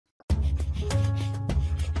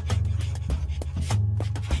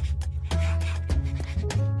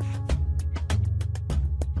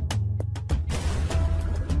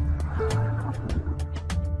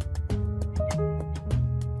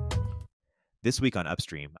This week on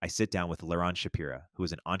Upstream, I sit down with Liron Shapira, who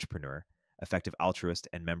is an entrepreneur, effective altruist,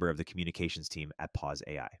 and member of the communications team at Pause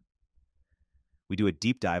AI. We do a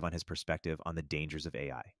deep dive on his perspective on the dangers of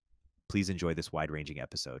AI. Please enjoy this wide-ranging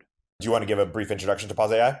episode. Do you want to give a brief introduction to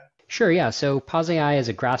Pause AI? Sure, yeah. So Pause AI is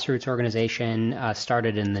a grassroots organization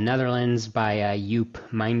started in the Netherlands by Joep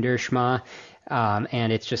Mindersma,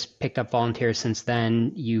 and it's just picked up volunteers since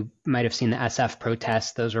then. You might have seen the SF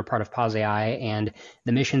protests. Those were part of Pause AI, and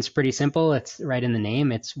the mission's pretty simple. It's right in the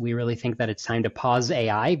name. We really think that it's time to pause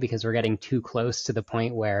AI because we're getting too close to the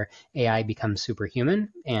point where AI becomes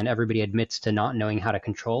superhuman, and everybody admits to not knowing how to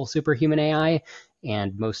control superhuman AI.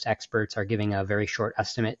 And most experts are giving a very short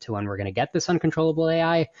estimate to when we're going to get this uncontrollable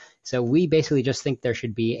AI. So we basically just think there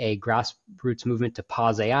should be a grassroots movement to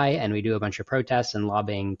pause AI, and we do a bunch of protests and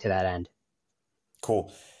lobbying to that end.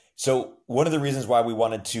 Cool. So one of the reasons why we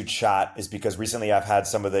wanted to chat is because recently I've had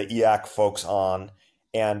some of the EAC folks on,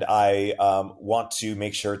 and I want to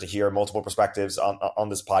make sure to hear multiple perspectives on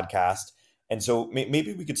this podcast. And so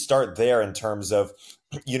maybe we could start there in terms of,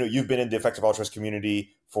 you've been in the effective altruist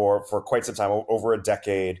community for quite some time, over a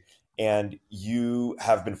decade, and you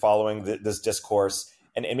have been following this discourse.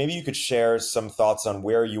 And maybe you could share some thoughts on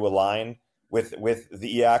where you align with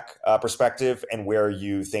the EAC perspective and where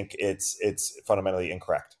you think it's fundamentally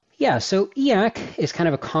incorrect. Yeah, so EAC is kind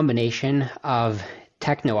of a combination of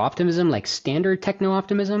techno-optimism, like standard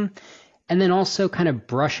techno-optimism, and then also kind of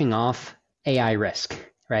brushing off AI risk.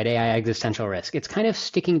 Right, AI existential risk. It's kind of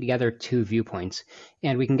sticking together two viewpoints,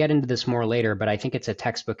 and we can get into this more later, but I think it's a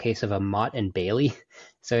textbook case of a Mott and Bailey,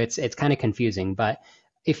 so it's kind of confusing. But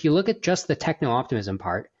if you look at just the techno-optimism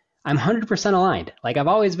part, I'm 100% aligned. Like, I've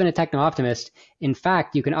always been a techno-optimist. In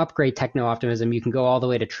fact, you can upgrade techno-optimism. You can go all the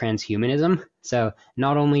way to transhumanism. So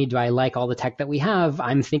not only do I like all the tech that we have,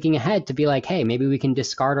 I'm thinking ahead to be like, hey, maybe we can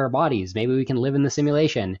discard our bodies. Maybe we can live in the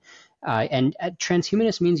simulation. And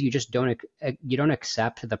transhumanist means you just don't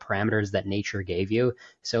accept the parameters that nature gave you.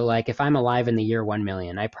 So like, if I'm alive in the year 1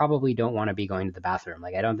 million, I probably don't want to be going to the bathroom.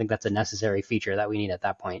 Like, I don't think that's a necessary feature that we need at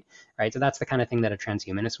that point, right? So that's the kind of thing that a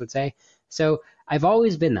transhumanist would say. So I've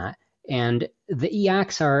always been that. And the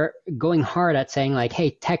EACs are going hard at saying like, hey,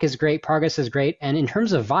 tech is great, progress is great. And in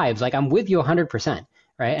terms of vibes, like, I'm with you 100%.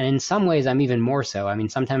 Right. And in some ways, I'm even more so. I mean,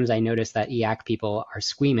 sometimes I notice that EAC people are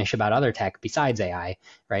squeamish about other tech besides AI.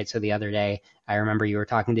 Right. So the other day, I remember you were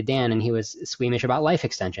talking to Dan and he was squeamish about life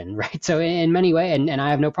extension. Right. So in many ways, and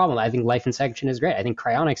I have no problem. I think life extension is great. I think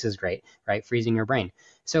cryonics is great. Right. Freezing your brain.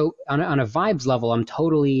 So on a vibes level, I'm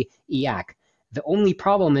totally EAC. The only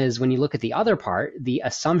problem is when you look at the other part, the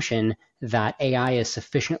assumption that AI is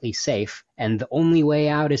sufficiently safe and the only way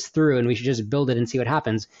out is through and we should just build it and see what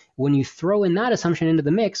happens. When you throw in that assumption into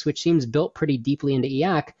the mix, which seems built pretty deeply into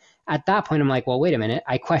EAC, at that point I'm like, well, wait a minute,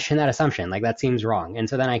 I question that assumption. Like, that seems wrong. And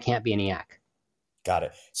so then I can't be an EAC. Got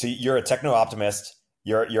it. So you're a techno-optimist.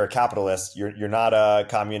 You're a capitalist. You're not a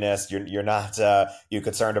communist. You're not you're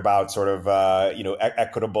concerned about sort of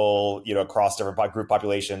equitable across different group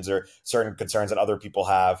populations or certain concerns that other people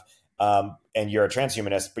have. And you're a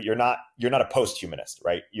transhumanist, but you're not a post-humanist,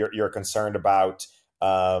 right? You're concerned about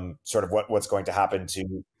sort of what's going to happen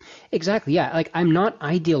to. Exactly. Yeah. Like, I'm not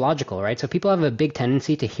ideological, right? So people have a big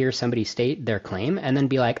tendency to hear somebody state their claim and then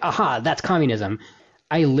be like, aha, that's communism.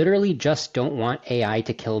 I literally just don't want AI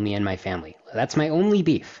to kill me and my family. That's my only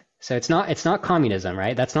beef. So it's not communism,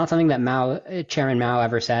 right? That's not something that Chairman Mao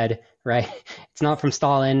ever said, right? It's not from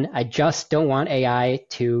Stalin. I just don't want AI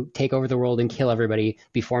to take over the world and kill everybody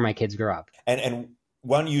before my kids grow up. And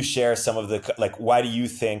why don't you share some of the, like, why do you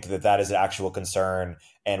think that is an actual concern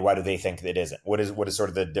and why do they think it isn't? What is sort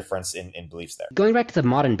of the difference in beliefs there? Going back to the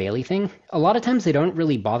Mott and Bailey thing, a lot of times they don't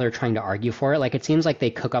really bother trying to argue for it. Like, it seems like they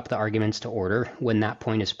cook up the arguments to order when that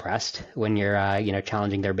point is pressed, when you're,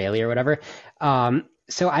 challenging their Bailey or whatever.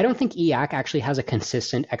 So I don't think EAC actually has a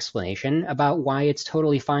consistent explanation about why it's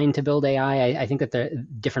totally fine to build AI. I think that the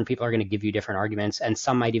different people are going to give you different arguments, and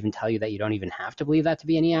some might even tell you that you don't even have to believe that to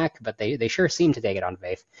be an EAC, but they sure seem to take it on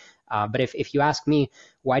faith. But if you ask me,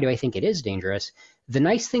 why do I think it is dangerous? The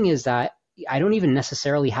nice thing is that I don't even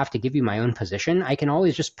necessarily have to give you my own position. I can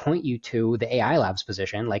always just point you to the AI Lab's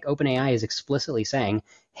position. Like, OpenAI is explicitly saying,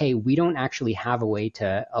 hey, we don't actually have a way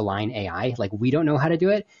to align AI. Like, we don't know how to do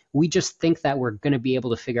it. We just think that we're going to be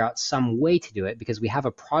able to figure out some way to do it because we have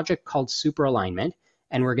a project called Super Alignment,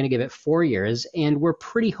 and we're going to give it 4 years, and we're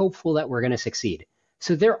pretty hopeful that we're going to succeed.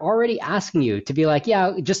 So they're already asking you to be like,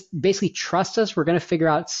 yeah, just basically trust us. We're going to figure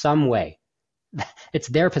out some way. It's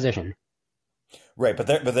their position. Right, but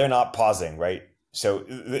they're not pausing, right? So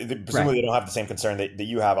presumably they don't have the same concern that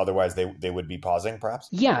you have. Otherwise, they would be pausing, perhaps.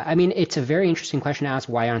 Yeah, I mean, it's a very interesting question to ask.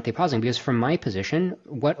 Why aren't they pausing? Because from my position,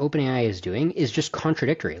 what OpenAI is doing is just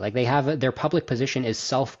contradictory. Like they have their public position is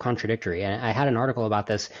self-contradictory. And I had an article about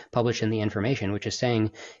this published in The Information, which is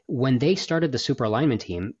saying when they started the super alignment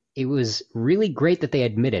team, it was really great that they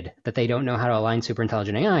admitted that they don't know how to align super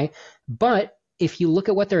intelligent AI, but if you look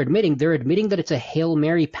at what they're admitting that it's a Hail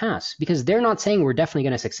Mary pass because they're not saying we're definitely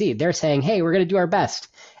going to succeed. They're saying, hey, we're going to do our best.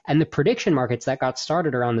 And the prediction markets that got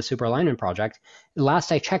started around the super alignment project,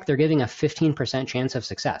 last I checked, they're giving a 15% chance of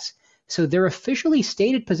success. So their officially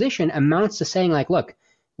stated position amounts to saying like, look,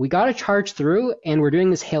 we got to charge through and we're doing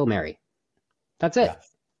this Hail Mary. That's it.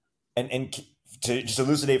 Yeah. And to just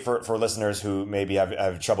elucidate for listeners who maybe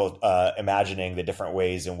have trouble imagining the different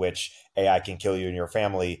ways in which AI can kill you and your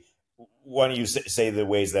family, why don't you say the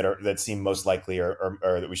ways that seem most likely or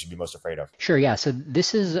that we should be most afraid of? Sure. Yeah. So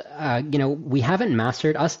this is, we haven't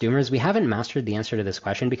mastered, us doomers, we haven't mastered the answer to this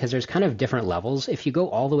question because there's kind of different levels. If you go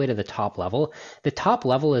all the way to the top level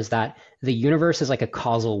is that the universe is like a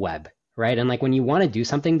causal web, right? And like when you want to do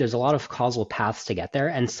something, there's a lot of causal paths to get there.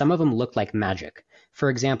 And some of them look like magic.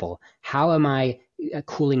 For example, how am I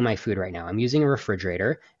cooling my food right now? I'm using a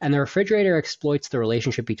refrigerator, and the refrigerator exploits the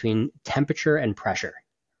relationship between temperature and pressure.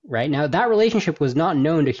 Right now, that relationship was not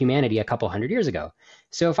known to humanity a couple hundred years ago.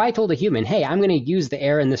 So if I told a human, hey, I'm going to use the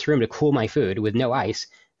air in this room to cool my food with no ice,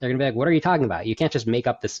 they're going to be like, what are you talking about? You can't just make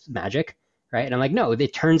up this magic, right? And I'm like, no,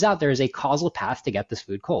 it turns out there is a causal path to get this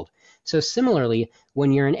food cold. So similarly,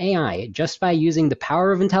 when you're an AI, just by using the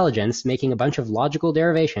power of intelligence, making a bunch of logical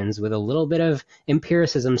derivations with a little bit of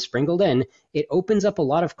empiricism sprinkled in, it opens up a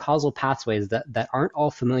lot of causal pathways that aren't all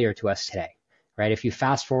familiar to us today. Right? If you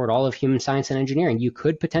fast forward all of human science and engineering, you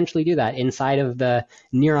could potentially do that inside of the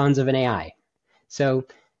neurons of an AI. So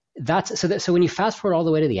so when you fast forward all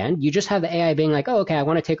the way to the end, you just have the AI being like, oh, okay, I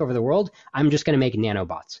want to take over the world. I'm just going to make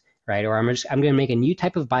nanobots, right? Or I'm going to make a new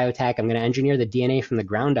type of biotech. I'm going to engineer the DNA from the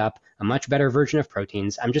ground up, a much better version of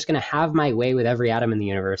proteins. I'm just going to have my way with every atom in the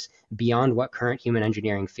universe beyond what current human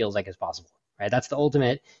engineering feels like is possible, right? That's the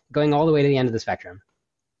ultimate, going all the way to the end of the spectrum.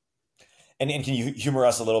 And can you humor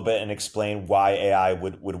us a little bit and explain why AI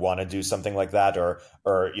would want to do something like that? Or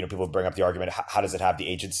people bring up the argument, how does it have the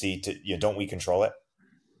agency to, don't we control it?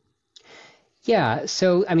 Yeah.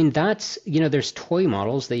 So, I mean, that's, there's toy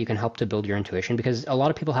models that you can help to build your intuition because a lot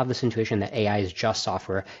of people have this intuition that AI is just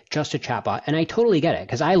software, just a chatbot. And I totally get it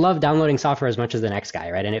because I love downloading software as much as the next guy,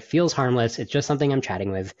 right? And it feels harmless. It's just something I'm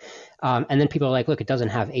chatting with. And then people are like, look, it doesn't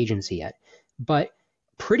have agency yet. But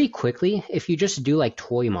pretty quickly, if you just do like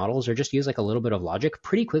toy models or just use like a little bit of logic,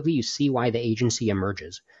 pretty quickly you see why the agency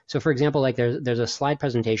emerges. So for example, like there's a slide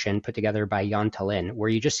presentation put together by Jan Tallinn where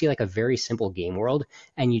you just see like a very simple game world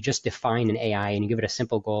and you just define an AI and you give it a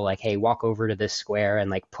simple goal like, hey, walk over to this square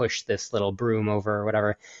and like push this little broom over or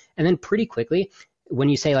whatever. And then pretty quickly, when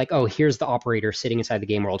you say like, oh, here's the operator sitting inside the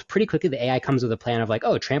game world, pretty quickly the AI comes with a plan of like,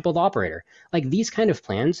 oh, trample the operator. Like these kind of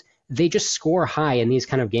plans, they just score high in these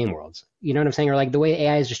kind of game worlds. You know what I'm saying? Or like the way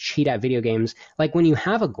AIs just cheat at video games. Like when you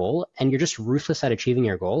have a goal and you're just ruthless at achieving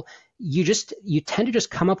your goal, you tend to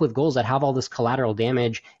just come up with goals that have all this collateral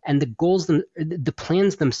damage, and the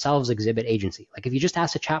plans themselves exhibit agency. Like if you just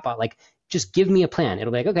ask a chatbot, like, just give me a plan,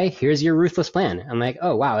 it'll be like, okay, here's your ruthless plan. I'm like,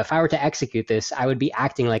 oh wow, if I were to execute this, I would be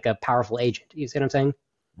acting like a powerful agent. You see what I'm saying?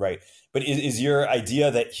 Right. But is your idea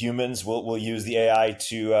that humans will use the AI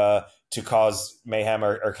to cause mayhem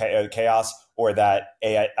or chaos, or that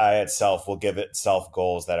AI itself will give itself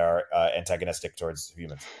goals that are antagonistic towards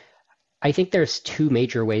humans? I think there's two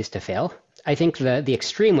major ways to fail. I think the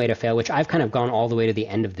extreme way to fail, which I've kind of gone all the way to the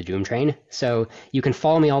end of the doom train. So you can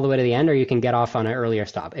follow me all the way to the end, or you can get off on an earlier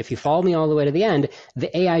stop. If you follow me all the way to the end,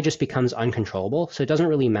 the AI just becomes uncontrollable. So it doesn't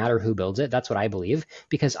really matter who builds it. That's what I believe,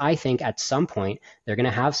 because I think at some point they're going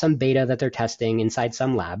to have some beta that they're testing inside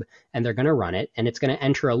some lab, and they're going to run it, and it's going to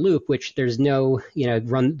enter a loop, which there's no,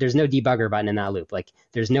 there's no debugger button in that loop. Like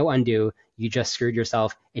there's no undo. You just screwed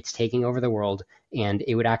yourself. It's taking over the world. And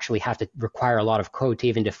it would actually have to require a lot of code to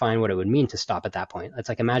even define what it would mean to stop at that point. It's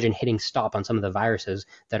like, imagine hitting stop on some of the viruses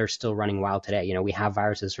that are still running wild today. We have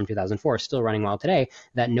viruses from 2004 still running wild today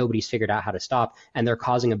that nobody's figured out how to stop, and they're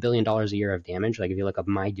causing $1 billion a year of damage. Like if you look up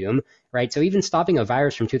My Doom, right? So even stopping a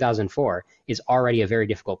virus from 2004 is already a very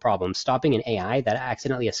difficult problem. Stopping an AI that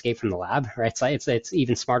accidentally escaped from the lab, right? It's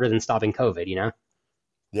even smarter than stopping COVID,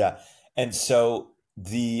 Yeah. And so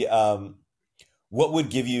what would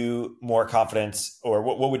give you more confidence, or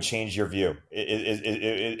what would change your view?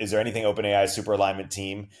 Is there anything OpenAI's super alignment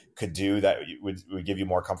team could do that would give you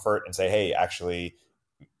more comfort and say, hey, actually,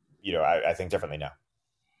 I think differently now?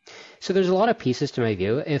 So there's a lot of pieces to my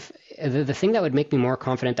view. If the thing that would make me more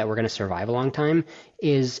confident that we're going to survive a long time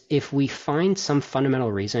is if we find some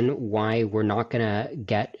fundamental reason why we're not going to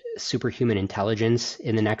get superhuman intelligence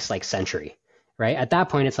in the next like century, right? At that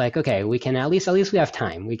point, it's like, okay, we can at least we have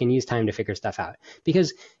time. We can use time to figure stuff out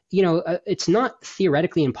because it's not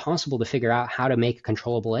theoretically impossible to figure out how to make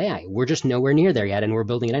controllable AI. We're just nowhere near there yet, and we're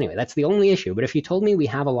building it anyway. That's the only issue. But if you told me we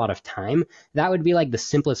have a lot of time, that would be like the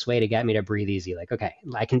simplest way to get me to breathe easy. Like, okay,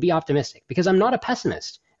 I can be optimistic because I'm not a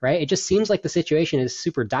pessimist, right? It just seems like the situation is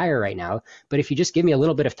super dire right now. But if you just give me a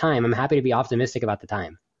little bit of time, I'm happy to be optimistic about the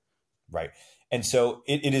time. Right. And so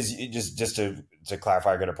it is just to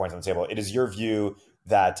clarify, get a point on the table. It is your view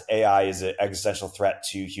that AI is an existential threat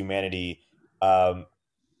to humanity,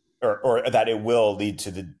 or that it will lead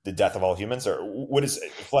to the death of all humans, or what is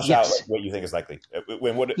flesh out like, what you think is likely?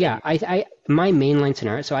 My mainline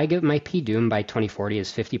scenario. So I give my P-Doom by 2040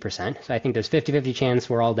 is 50%. So I think there's 50-50 chance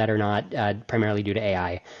we're all dead or not, primarily due to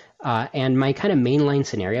AI. And my kind of mainline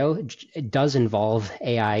scenario does involve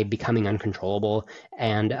AI becoming uncontrollable.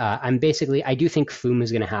 And I do think FOOM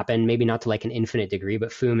is going to happen, maybe not to like an infinite degree,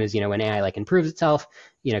 but FOOM is, when AI like improves itself,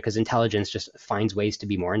 because intelligence just finds ways to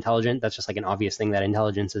be more intelligent. That's just like an obvious thing that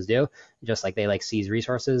intelligences do, just like they like seize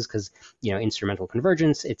resources because, instrumental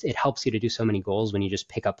convergence, it helps you to do so many goals when you just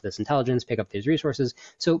pick up this intelligence, pick up these resources.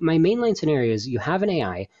 So my mainline scenario is you have an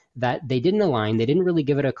AI that they didn't align, they didn't really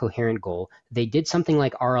give it a coherent goal. They did something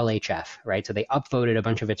like RLHF, right? So they upvoted a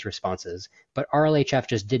bunch of its responses, but RLHF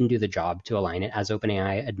just didn't do the job to align it, as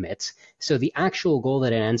OpenAI admits. So the actual goal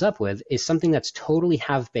that it ends up with is something that's totally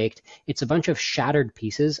half-baked. It's a bunch of shattered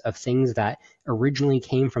pieces of things that originally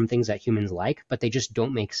came from things that humans like, but they just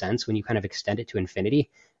don't make sense when you kind of extend it to infinity.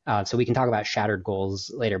 So we can talk about shattered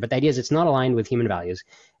goals later, but the idea is it's not aligned with human values.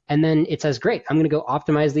 And then it says, great, I'm going to go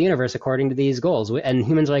optimize the universe according to these goals. And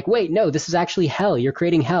humans are like, wait, no, this is actually hell. You're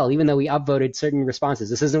creating hell, even though we upvoted certain responses.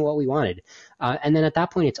 This isn't what we wanted. And then at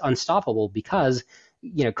that point, it's unstoppable because,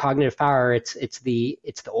 cognitive power, it's the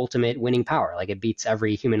ultimate winning power. Like it beats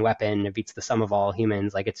every human weapon. It beats the sum of all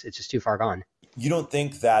humans. Like it's just too far gone. You don't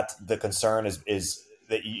think that the concern is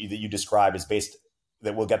that you describe is based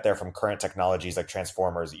that we'll get there from current technologies like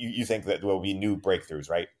transformers? You think that there will be new breakthroughs,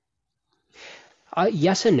 right?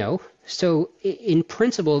 Yes and no. So in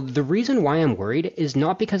principle, the reason why I'm worried is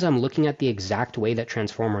not because I'm looking at the exact way that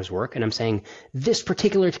transformers work and I'm saying this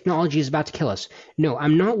particular technology is about to kill us. No,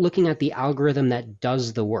 I'm not looking at the algorithm that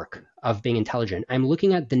does the work of being intelligent. I'm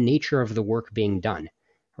looking at the nature of the work being done,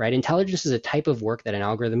 right? Intelligence is a type of work that an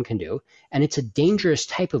algorithm can do, and it's a dangerous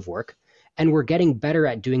type of work, and we're getting better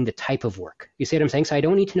at doing the type of work. You see what I'm saying? So I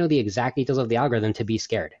don't need to know the exact details of the algorithm to be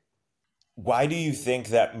scared. Why do you think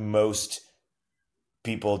that most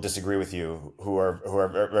people disagree with you who are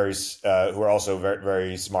also very,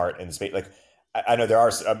 very smart in the space? Like I know there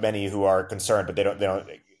are many who are concerned, but they don't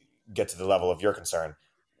get to the level of your concern.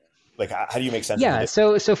 Like how do you make sense? Yeah.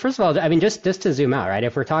 So first of all, I mean, just to zoom out, right?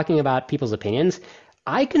 If we're talking about people's opinions,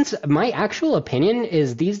 my actual opinion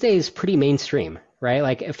is these days pretty mainstream, right?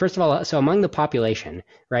 Like, first of all, so among the population,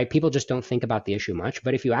 right, people just don't think about the issue much.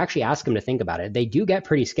 But if you actually ask them to think about it, they do get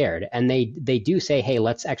pretty scared. And they do say, hey,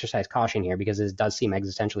 let's exercise caution here because it does seem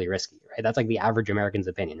existentially risky, right? That's like the average American's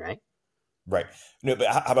opinion, right? Right. No, but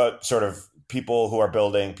how about sort of people who are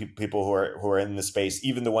building, people who are in the space,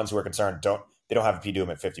 even the ones who are concerned, they don't have a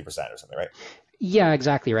P-Doom at 50% or something, right? Yeah,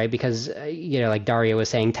 exactly, right? Because, like Dario was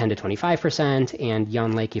saying 10 to 25%, and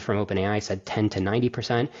Jan Leike from OpenAI said 10 to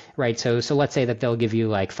 90%, right? So let's say that they'll give you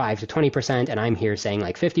like 5 to 20%, and I'm here saying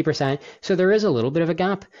like 50%. So there is a little bit of a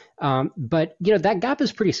gap. But, that gap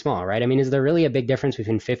is pretty small, right? I mean, is there really a big difference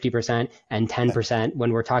between 50% and 10%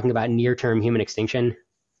 when we're talking about near-term human extinction?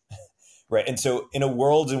 Right. And so in a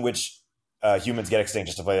world in which humans get extinct,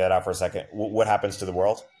 just to play that out for a second, what happens to the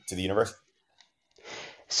world, to the universe?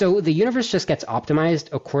 So the universe just gets optimized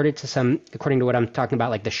according to what I'm talking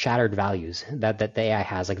about, like the shattered values that the AI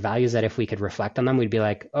has, like values that if we could reflect on them, we'd be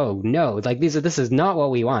like, oh no, like this is not what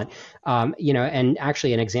we want. And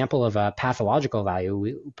actually an example of a pathological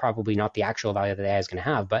value, probably not the actual value that AI is going to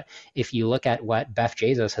have, but if you look at what Beth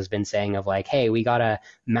Bezos has been saying of like, hey, we got to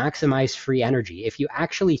maximize free energy. If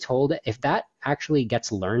that actually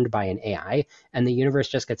gets learned by an AI and the universe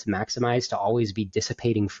just gets maximized to always be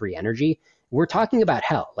dissipating free energy, we're talking about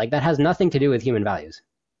hell. Like that has nothing to do with human values.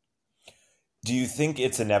 Do you think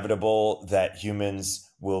it's inevitable that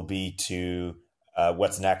humans will be to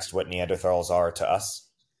what's next, what Neanderthals are to us?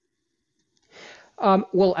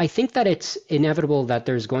 Well, I think that it's inevitable that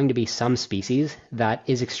there's going to be some species that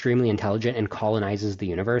is extremely intelligent and colonizes the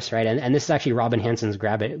universe, right? And this is actually Robin Hanson's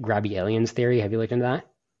Grabby aliens theory. Have you looked into that?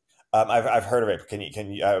 I've heard of it.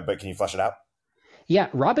 Can you flesh it out? Yeah,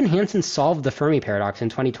 Robin Hanson solved the Fermi paradox in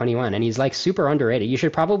 2021, and he's like super underrated. You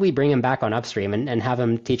should probably bring him back on Upstream and have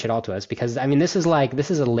him teach it all to us because I mean this is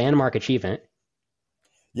a landmark achievement.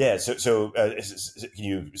 Yeah. Can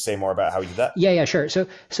you say more about how he did that? Yeah, sure. So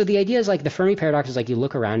the idea is like the Fermi paradox is like you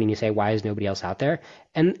look around and you say, why is nobody else out there?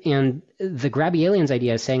 And the Grabby aliens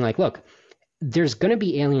idea is saying like, look, there's going to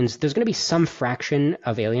be aliens, there's going to be some fraction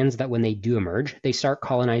of aliens that when they do emerge, they start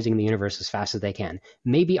colonizing the universe as fast as they can.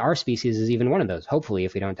 Maybe our species is even one of those, hopefully,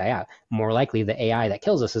 if we don't die out. More likely, the AI that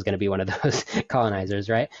kills us is going to be one of those colonizers,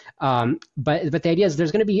 right? But the idea is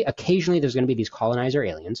occasionally there's going to be these colonizer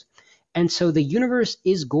aliens. And so the universe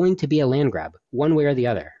is going to be a land grab, one way or the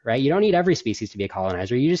other, right? You don't need every species to be a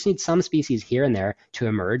colonizer. You just need some species here and there to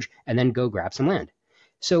emerge and then go grab some land.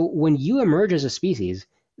 So when you emerge as a species,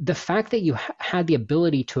 the fact that you had the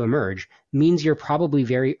ability to emerge means you're probably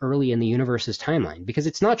very early in the universe's timeline, because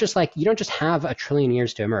it's not just like you don't just have a trillion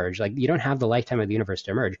years to emerge. Like you don't have the lifetime of the universe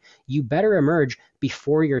to emerge. You better emerge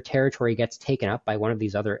before your territory gets taken up by one of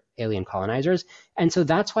these other alien colonizers. And so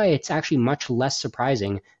that's why it's actually much less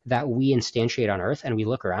surprising that we instantiate on Earth and we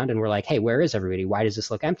look around and we're like, hey, where is everybody? Why does this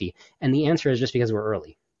look empty? And the answer is just because we're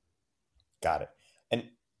early. Got it. And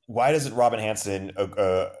why doesn't Robin Hanson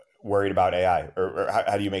worried about AI, or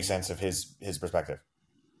how do you make sense of his perspective?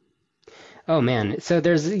 Oh man, so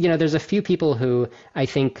there's a few people who I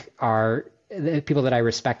think are the people that I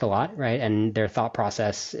respect a lot, right? And their thought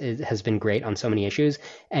process has been great on so many issues.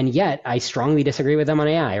 And yet I strongly disagree with them on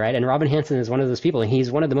AI, right? And Robin Hanson is one of those people, and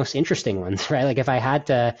he's one of the most interesting ones, right? Like if I had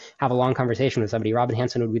to have a long conversation with somebody, Robin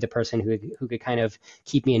Hanson would be the person who could kind of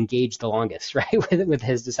keep me engaged the longest, right? with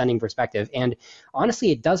his dissenting perspective. And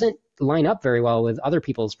honestly, it doesn't line up very well with other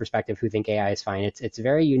people's perspective who think AI is fine. It's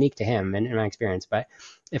very unique to him in my experience. But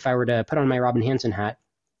if I were to put on my Robin Hanson hat,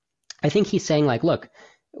 I think he's saying like, look,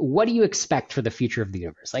 what do you expect for the future of the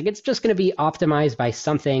universe? Like it's just going to be optimized by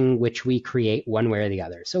something which we create one way or the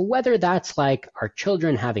other. So whether that's like our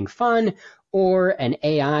children having fun or an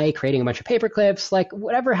AI creating a bunch of paper clips, like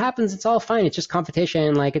whatever happens, it's all fine. It's just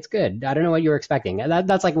competition. Like it's good. I don't know what you were expecting.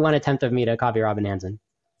 That's like one attempt of me to copy Robin Hanson.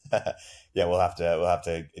 Yeah, we'll have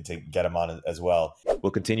to get him on as well.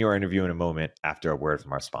 We'll continue our interview in a moment after a word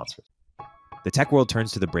from our sponsors. The tech world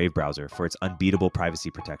turns to the Brave browser for its unbeatable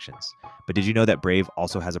privacy protections. But did you know that Brave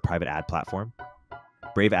also has a private ad platform?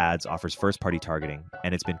 Brave Ads offers first-party targeting,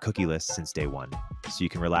 and it's been cookieless since day one, so you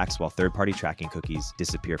can relax while third-party tracking cookies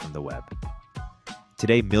disappear from the web.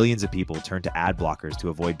 Today, millions of people turn to ad blockers to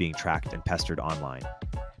avoid being tracked and pestered online.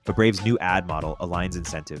 But Brave's new ad model aligns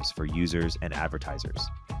incentives for users and advertisers.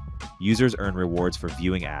 Users earn rewards for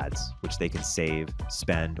viewing ads, which they can save,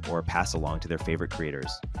 spend, or pass along to their favorite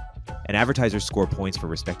creators. And advertisers score points for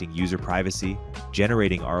respecting user privacy,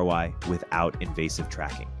 generating ROI without invasive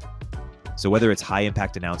tracking. So whether it's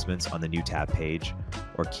high-impact announcements on the new tab page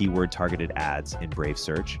or keyword-targeted ads in Brave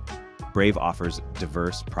Search, Brave offers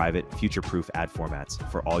diverse, private, future-proof ad formats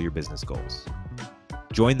for all your business goals.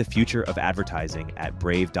 Join the future of advertising at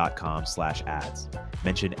brave.com/ads.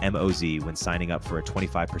 Mention MOZ when signing up for a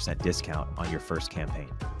 25% discount on your first campaign.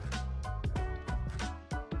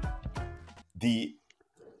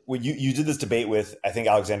 When you did this debate with, I think,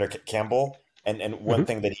 Alexander Campbell, and one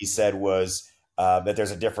thing that he said was that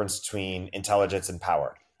there's a difference between intelligence and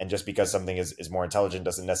power. And just because something is more intelligent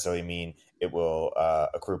doesn't necessarily mean it will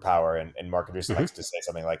accrue power. And Mark Andreessen likes to say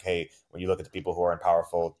something like, hey, when you look at the people who are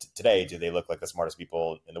powerful today, do they look like the smartest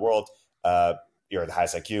people in the world? You're the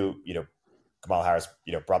highest IQ, Kamala Harris,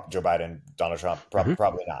 Joe Biden, Donald Trump,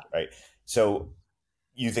 probably not, right? So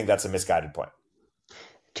you think that's a misguided point?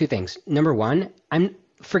 Two things. Number one,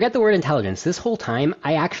 forget the word intelligence. This whole time,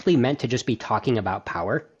 I actually meant to just be talking about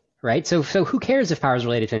power, right? So who cares if power is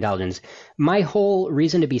related to intelligence? My whole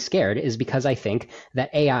reason to be scared is because I think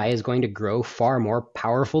that AI is going to grow far more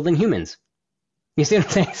powerful than humans. You see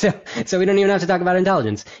what I'm saying? So we don't even have to talk about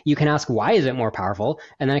intelligence. You can ask, why is it more powerful?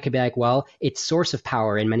 And then I could be like, well, its source of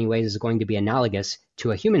power in many ways is going to be analogous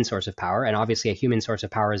to a human source of power. And obviously a human source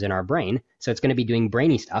of power is in our brain. So it's going to be doing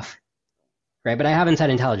brainy stuff, right? But I haven't said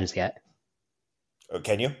intelligence yet. Oh,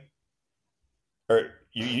 can you? Or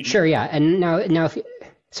you? Sure, yeah. And now if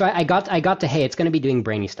so I got to, hey, it's going to be doing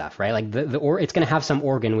brainy stuff, right? Like it's going to have some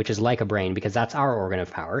organ which is like a brain because that's our organ of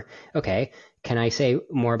power. Okay. Can I say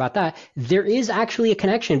more about that? There is actually a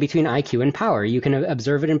connection between IQ and power. You can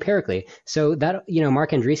observe it empirically. So that,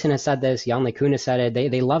 Mark Andreessen has said this, Jan LeCun has said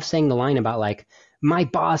it. They love saying the line about like, my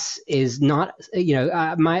boss is not,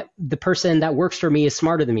 the person that works for me is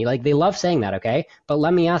smarter than me. Like they love saying that. Okay. But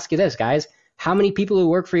let me ask you this, guys, how many people who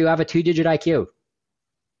work for you have a 2-digit IQ?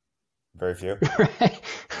 Very few. Right?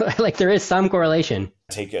 Like there is some correlation.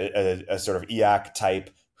 Take a sort of EAC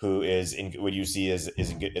type who is in what you see is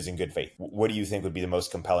in good faith? What do you think would be the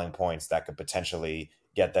most compelling points that could potentially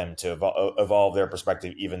get them to evolve their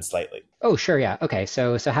perspective even slightly? Oh, sure, yeah. Okay,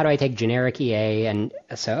 so how do I take generic EA and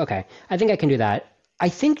so okay, I think I can do that. I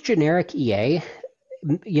think generic EA,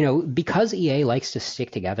 because EA likes to stick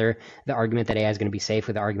together the argument that AI is going to be safe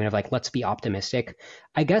with the argument of like, let's be optimistic,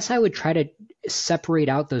 I guess I would try to separate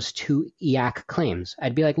out those two EAC claims.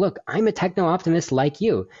 I'd be like, look, I'm a techno-optimist like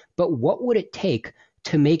you, but what would it take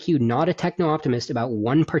to make you not a techno-optimist about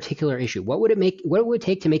one particular issue? What would it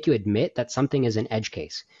take to make you admit that something is an edge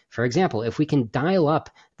case? For example, if we can dial up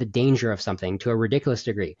the danger of something to a ridiculous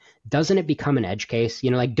degree, doesn't it become an edge case?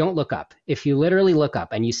 Like don't look up. If you literally look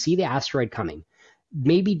up and you see the asteroid coming,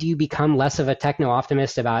 maybe do you become less of a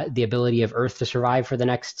techno-optimist about the ability of Earth to survive for the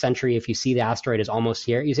next century if you see the asteroid is almost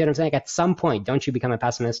here? You see what I'm saying? At some point, don't you become a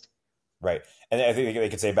pessimist? Right. And I think they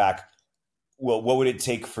could say back, well, what would it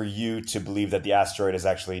take for you to believe that the asteroid is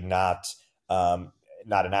actually not an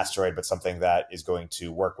asteroid, but something that is going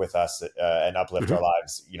to work with us and uplift our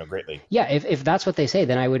lives, greatly? Yeah, if that's what they say,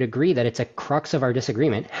 then I would agree that it's a crux of our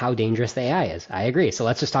disagreement how dangerous the AI is. I agree. So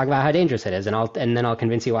let's just talk about how dangerous it is, and then I'll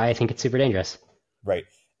convince you why I think it's super dangerous. Right.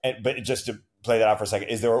 But just to play that out for a second,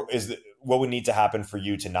 what would need to happen for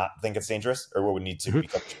you to not think it's dangerous, or what would need to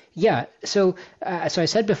become? Yeah. So I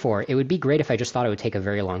said before, it would be great if I just thought it would take a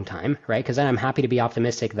very long time, right? Because then I'm happy to be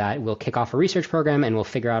optimistic that we'll kick off a research program and we'll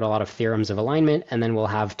figure out a lot of theorems of alignment, and then we'll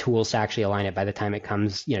have tools to actually align it by the time it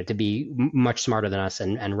comes, to be much smarter than us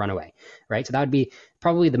and run away, right? So that would be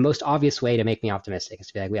probably the most obvious way to make me optimistic, is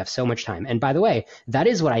to be like, we have so much time. And by the way, that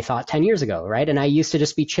is what I thought 10 years ago, right? And I used to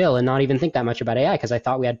just be chill and not even think that much about AI because I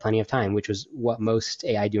thought we had plenty of time, which was what most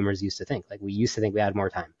AI doomers used to think. Like we used to think we had more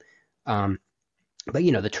time. But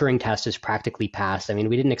the Turing test is practically passed. I mean,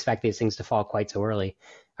 we didn't expect these things to fall quite so early.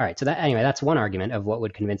 All right. So that's one argument of what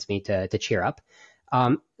would convince me to cheer up.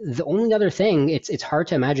 The only other thing, it's hard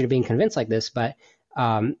to imagine being convinced like this, but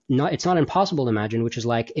it's not impossible to imagine, which is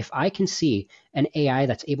like if I can see an AI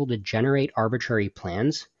that's able to generate arbitrary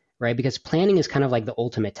plans, right? Because planning is kind of like the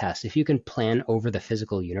ultimate test. If you can plan over the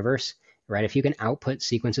physical universe, right? If you can output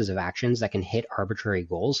sequences of actions that can hit arbitrary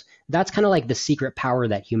goals, that's kind of like the secret power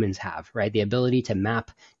that humans have, right? The ability to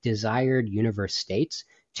map desired universe states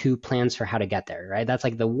to plans for how to get there, right? That's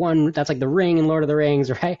like the ring in Lord of the Rings,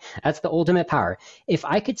 right? That's the ultimate power. If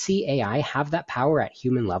I could see AI have that power at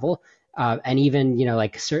human level, and even,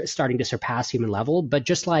 starting to surpass human level, but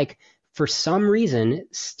just like for some reason,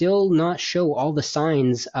 still not show all the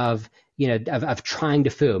signs of trying to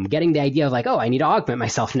foom, getting the idea of like, oh, I need to augment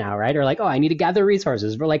myself now, right? Or like, oh, I need to gather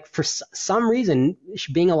resources. But like for some reason,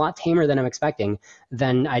 being a lot tamer than I'm expecting,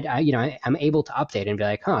 then I'm able to update and be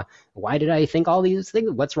like, why did I think all these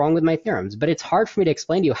things? What's wrong with my theorems? But it's hard for me to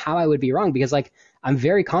explain to you how I would be wrong because like I'm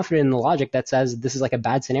very confident in the logic that says this is like a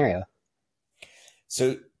bad scenario.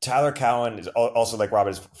 So Tyler Cowen is also, like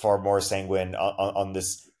Robert, is far more sanguine on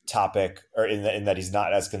this topic, or in that he's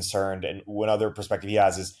not as concerned. And one other perspective he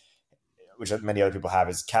has is, which many other people have,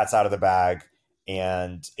 is cat's out of the bag.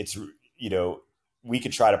 And it's, we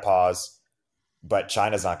could try to pause, but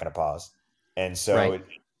China's not going to pause. And so right.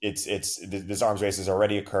 This arms race has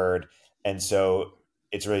already occurred. And so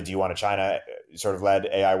it's really, do you want a China sort of led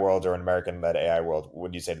AI world or an American led AI world?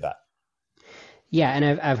 What do you say to that? Yeah,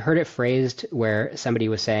 and I've heard it phrased where somebody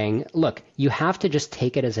was saying, look, you have to just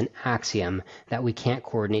take it as an axiom that we can't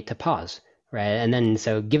coordinate to pause, right? And then,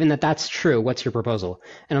 so given that that's true, what's your proposal?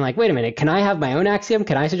 And I'm like, wait a minute, can I have my own axiom?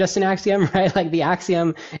 Can I suggest an axiom, right? Like the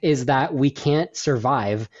axiom is that we can't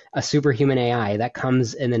survive a superhuman AI that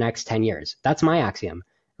comes in the next 10 years. That's my axiom,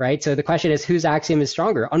 right? So the question is, whose axiom is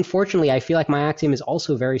stronger? Unfortunately, I feel like my axiom is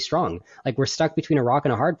also very strong. Like we're stuck between a rock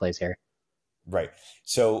and a hard place here. Right.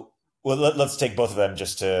 So, well, let's take both of them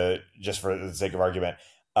just for the sake of argument.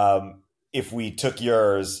 If we took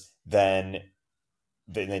yours, then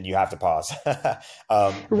you have to pause.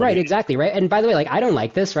 Right, exactly, right? And by the way, like I don't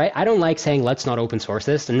like this, right? I don't like saying let's not open source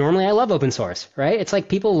this. And normally I love open source, right? It's like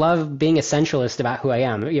people love being essentialist about who I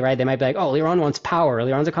am, right? They might be like, oh, Liron wants power, or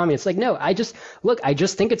Liron's a communist. Like, no, I just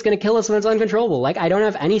think it's going to kill us when it's uncontrollable. Like I don't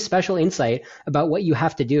have any special insight about what you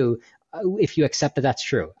have to do if you accept that that's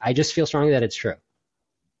true. I just feel strongly that it's true.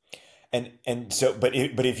 And so, but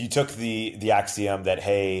if you took the axiom that,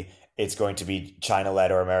 hey, it's going to be China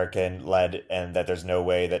led or American led, and that there's no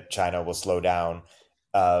way that China will slow down,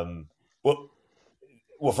 well,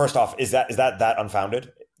 first off, is that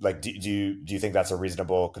unfounded? like, do you think that's a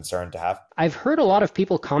reasonable concern to have? I've heard a lot of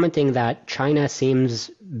people commenting that China seems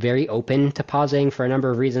very open to pausing for a number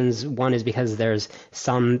of reasons. One is because there's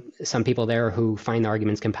some people there who find the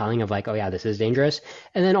arguments compelling of like, oh yeah, this is dangerous.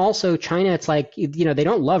 And then also China, it's like, they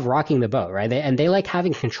don't love rocking the boat, right? They like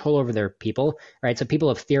having control over their people, right? So people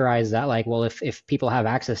have theorized that like, well, if people have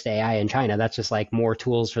access to AI in China, that's just like more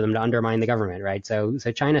tools for them to undermine the government, right? So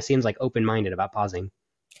China seems like open-minded about pausing.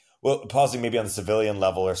 Well, pausing maybe on the civilian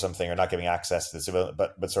level or something, or not giving access to the civilian,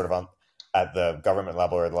 but sort of on at the government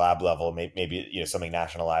level or the lab level, maybe something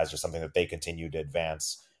nationalized or something that they continue to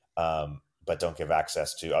advance, but don't give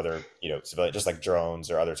access to other civilian, just like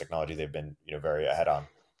drones or other technology they've been very ahead on.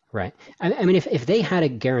 Right. I mean, if they had a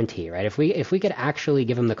guarantee, right? If we could actually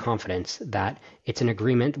give them the confidence that it's an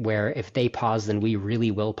agreement where if they pause, then we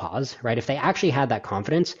really will pause, right? If they actually had that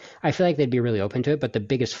confidence, I feel like they'd be really open to it. But the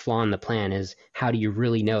biggest flaw in the plan is how do you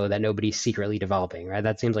really know that nobody's secretly developing, right?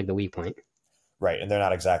 That seems like the weak point. Right, and they're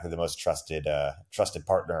not exactly the most trusted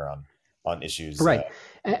partner on issues. Right.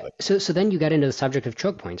 So then you get into the subject of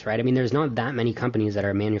choke points, right? I mean, there's not that many companies that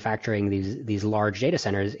are manufacturing these large data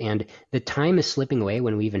centers, and the time is slipping away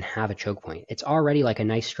when we even have a choke point. It's already like a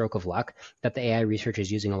nice stroke of luck that the AI research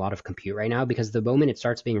is using a lot of compute right now, because the moment it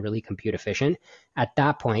starts being really compute efficient, at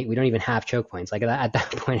that point, we don't even have choke points. Like at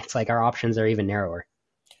that point, it's like our options are even narrower.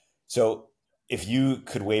 So if you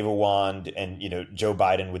could wave a wand and Joe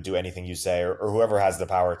Biden would do anything you say, or whoever has the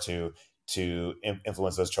power to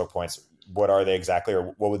influence those choke points, what are they exactly,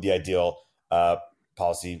 or what would the ideal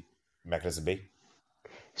policy mechanism be?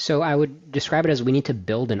 So I would describe it as we need to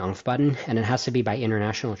build an off button, and it has to be by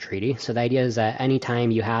international treaty. So the idea is that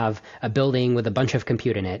anytime you have a building with a bunch of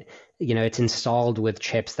compute in it, it's installed with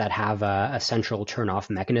chips that have a central turn off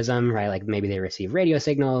mechanism, right? Like maybe they receive radio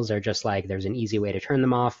signals, or just like there's an easy way to turn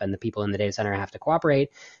them off and the people in the data center have to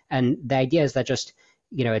cooperate. And the idea is that just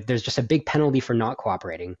there's just a big penalty for not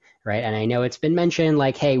cooperating, right? And I know it's been mentioned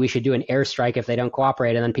like, hey, we should do an airstrike if they don't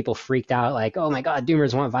cooperate. And then people freaked out like, oh my God,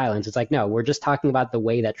 doomers want violence. It's like, no, we're just talking about the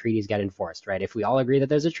way that treaties get enforced, right? If we all agree that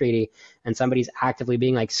there's a treaty and somebody's actively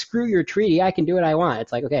being like, screw your treaty, I can do what I want.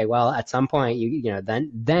 It's like, okay, well, at some point,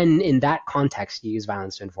 then in that context, you use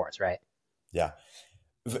violence to enforce, right? Yeah.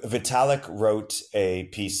 Vitalik wrote a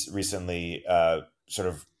piece recently sort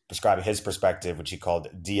of describing his perspective, which he called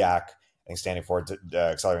DIAC, standing for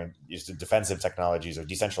accelerating defensive technologies or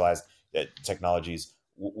decentralized technologies.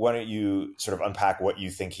 Why don't you sort of unpack what you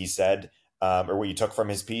think he said, or what you took from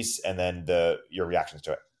his piece, and then your reactions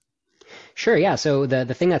to it? Sure, yeah. So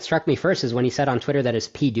the thing that struck me first is when he said on Twitter that his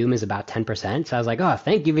P-Doom is about 10%. So I was like, oh,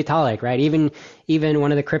 thank you, Vitalik, right? Even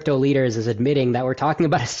one of the crypto leaders is admitting that we're talking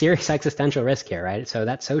about a serious existential risk here, right? So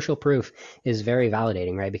that social proof is very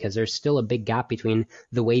validating, right? Because there's still a big gap between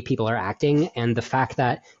the way people are acting and the fact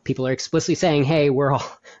that people are explicitly saying, hey, we're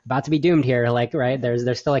all about to be doomed here. Like, right,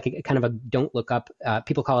 there's still like a kind of a don't look up,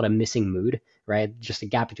 people call it a missing mood, right? Just a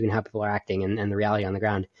gap between how people are acting and the reality on the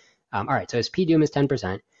ground. All right, so his P-Doom is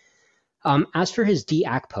 10%. As for his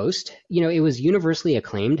DAC post, it was universally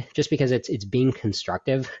acclaimed just because it's being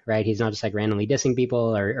constructive, right? He's not just like randomly dissing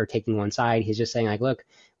people or taking one side. He's just saying like, look,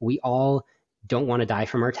 we all don't want to die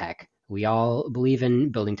from our tech. We all believe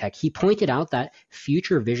in building tech. He pointed out that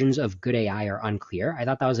future visions of good AI are unclear. I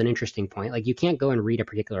thought that was an interesting point. Like you can't go and read a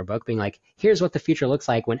particular book being like, here's what the future looks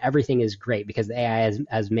like when everything is great because the AI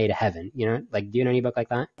has made a heaven, Like, do you know any book like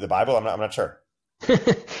that? The Bible? I'm not sure.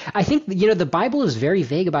 I think, the Bible is very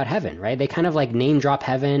vague about heaven, right? They kind of like name drop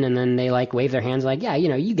heaven and then they like wave their hands like, yeah,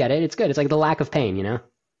 you get it. It's good. It's like the lack of pain,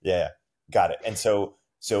 Yeah. Got it. And so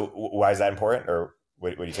why is that important? Or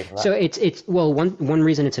what do you think of that? So well, one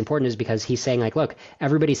reason it's important is because he's saying like, look,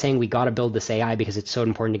 everybody's saying we got to build this AI because it's so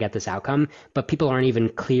important to get this outcome, but people aren't even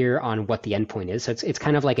clear on what the endpoint is. So it's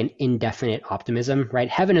kind of like an indefinite optimism, right?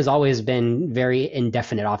 Heaven has always been very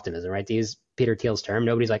indefinite optimism, right? To use Peter Thiel's term,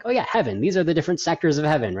 nobody's like, oh yeah, heaven. These are the different sectors of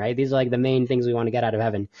heaven, right? These are like the main things we want to get out of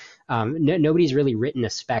heaven. Nobody's really written a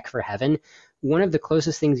spec for heaven. One of the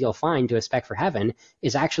closest things you'll find to a spec for heaven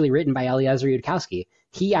is actually written by Eliezer Yudkowsky.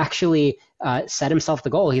 He actually set himself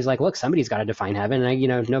the goal. He's like, look, somebody's got to define heaven. And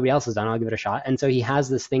if nobody else has done it, I'll give it a shot. And so he has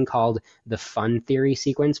this thing called the fun theory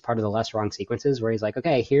sequence, part of the less wrong sequences, where he's like,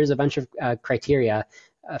 okay, here's a bunch of criteria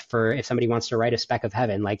for if somebody wants to write a spec of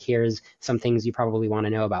heaven. Like here's some things you probably want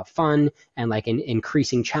to know about fun and like an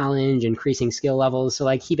increasing challenge, increasing skill levels. So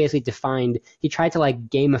like he basically he tried to like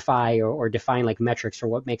gamify or define like metrics for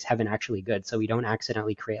what makes heaven actually good, so we don't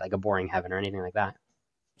accidentally create like a boring heaven or anything like that.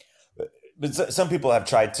 But some people have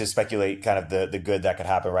tried to speculate kind of the good that could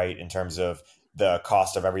happen, right? In terms of the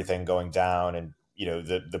cost of everything going down and,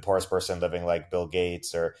 the poorest person living like Bill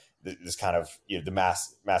Gates or this kind of, the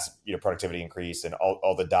mass productivity increase and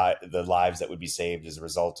all the lives that would be saved as a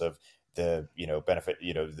result of the benefit,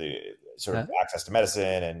 the sort of access to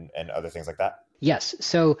medicine and other things like that? Yes.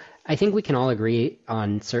 So I think we can all agree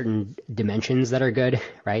on certain dimensions that are good,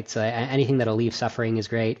 right? So anything that'll leave suffering is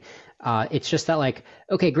great. It's just that like,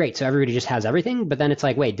 okay, great. So everybody just has everything, but then it's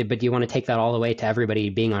like, wait, but do you want to take that all the way to everybody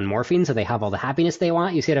being on morphine so they have all the happiness they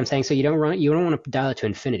want? You see what I'm saying? So you don't want to dial it to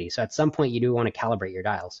infinity. So at some point you do want to calibrate your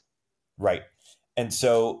dials. Right. And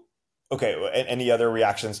so, okay. Any other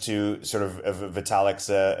reactions to sort of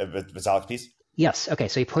Vitalik's piece? Yes. Okay.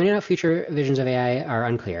 So he pointed out future visions of AI are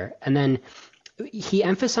unclear. And then he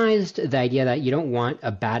emphasized the idea that you don't want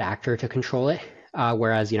a bad actor to control it.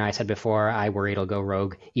 Whereas, I said before, I worry it'll go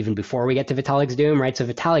rogue even before we get to Vitalik's doom, right? So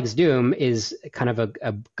Vitalik's doom is kind of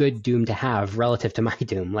a good doom to have relative to my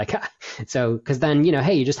doom. Like, so, because then,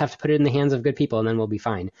 hey, you just have to put it in the hands of good people and then we'll be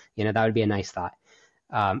fine. That would be a nice thought.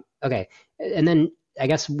 Okay. And then I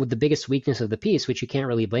guess with the biggest weakness of the piece, which you can't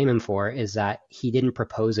really blame him for, is that he didn't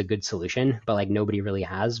propose a good solution, but like nobody really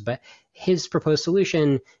has. But his proposed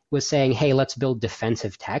solution was saying, hey, let's build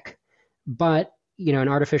defensive tech. But, an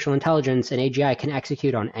artificial intelligence and AGI can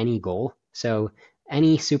execute on any goal. So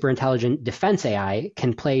any super intelligent defense AI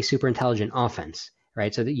can play super intelligent offense,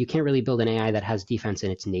 right? So that you can't really build an AI that has defense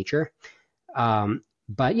in its nature.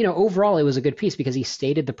 But, overall, it was a good piece because he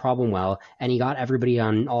stated the problem well, and he got everybody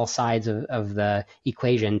on all sides of the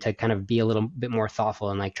equation to kind of be a little bit more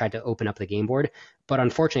thoughtful and like tried to open up the game board. But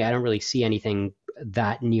unfortunately, I don't really see anything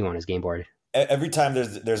that new on his game board. Every time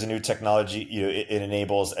there's a new technology, it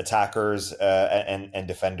enables attackers and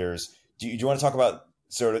defenders. Do you want to talk about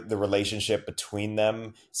sort of the relationship between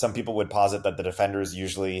them? Some people would posit that the defenders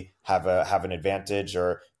usually have an advantage,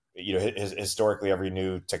 or historically, every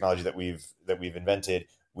new technology that we've invented,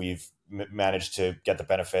 we've managed to get the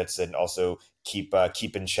benefits and also keep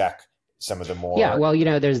in check some of the more. Yeah, well,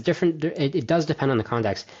 there's different. It does depend on the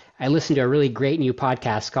context. I listened to a really great new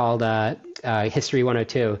podcast called History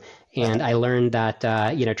 102, and I learned that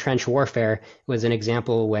trench warfare was an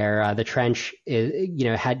example where the trench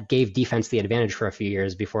gave defense the advantage for a few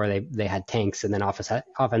years before they had tanks, and then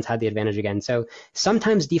offense had the advantage again. So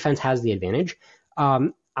sometimes defense has the advantage.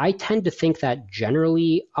 I tend to think that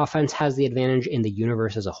generally offense has the advantage in the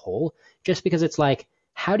universe as a whole, just because it's like,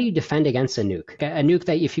 how do you defend against a nuke? A nuke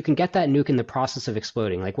that if you can get that nuke in the process of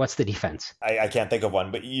exploding, like what's the defense? I can't think of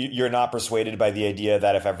one, but you're not persuaded by the idea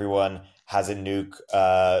that if everyone has a nuke,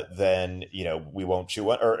 then, we won't shoot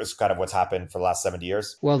one, or it's kind of what's happened for the last 70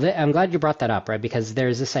 years? Well, I'm glad you brought that up, right? Because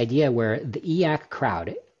there's this idea where the EAC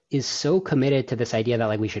crowd is so committed to this idea that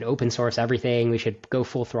like we should open source everything, we should go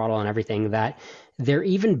full throttle on everything, that they're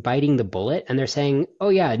even biting the bullet and they're saying, oh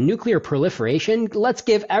yeah, nuclear proliferation, let's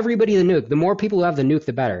give everybody the nuke. The more people who have the nuke,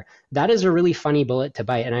 the better. That is a really funny bullet to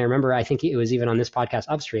bite. And I remember, I think it was even on this podcast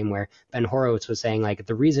Upstream where Ben Horowitz was saying like,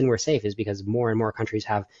 the reason we're safe is because more and more countries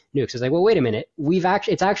have nukes. It's like, well, wait a minute.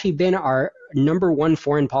 It's actually been our number one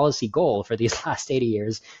foreign policy goal for these last 80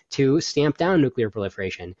 years to stamp down nuclear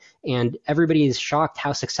proliferation. And everybody is shocked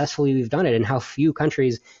how successfully we've done it and how few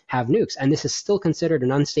countries have nukes. And this is still considered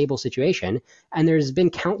an unstable situation. And there's been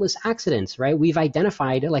countless accidents, right? We've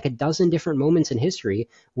identified like a dozen different moments in history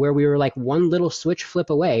where we were like one little switch flip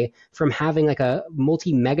away from having like a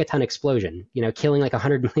multi-megaton explosion, killing like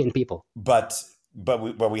 100 million people. But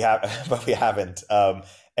we haven't.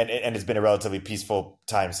 And it's been a relatively peaceful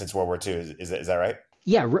time since World War II. Is that right?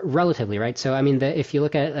 Yeah, relatively, right? So, I mean, if you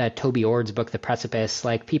look at Toby Ord's book, The Precipice,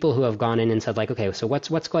 like people who have gone in and said like, okay, so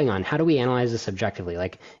what's going on? How do we analyze this objectively?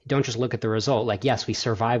 Like, don't just look at the result. Like, yes, we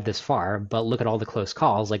survived this far, but look at all the close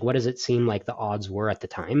calls. Like, what does it seem like the odds were at the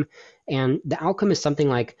time? And the outcome is something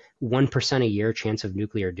like 1% a year chance of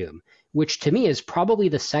nuclear doom, which to me is probably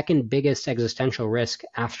the second biggest existential risk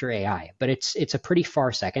after AI. But it's a pretty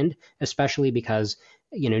far second, especially because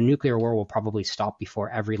nuclear war will probably stop before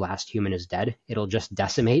every last human is dead. It'll just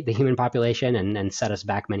decimate the human population and set us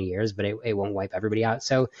back many years, but it won't wipe everybody out.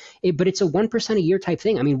 But it's a 1% a year type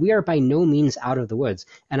thing. I mean, we are by no means out of the woods.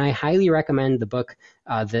 And I highly recommend the book,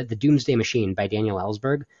 The Doomsday Machine by Daniel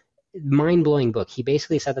Ellsberg. Mind-blowing book. He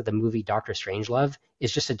basically said that the movie Dr. Strangelove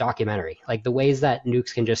is just a documentary. Like the ways that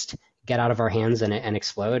nukes can just get out of our hands and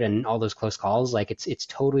explode and all those close calls, like it's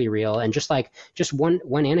totally real. And just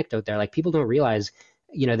one anecdote there, like people don't realize,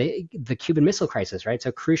 the Cuban Missile Crisis, right?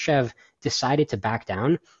 So Khrushchev decided to back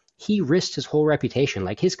down. He risked his whole reputation.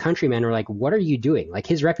 Like his countrymen were like, what are you doing? Like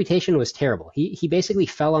his reputation was terrible. He basically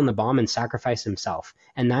fell on the bomb and sacrificed himself.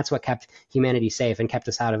 And that's what kept humanity safe and kept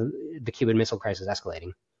us out of the Cuban Missile Crisis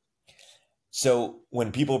escalating. So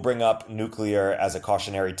when people bring up nuclear as a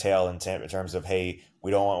cautionary tale in terms of, hey,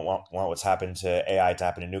 we don't want what's happened to AI to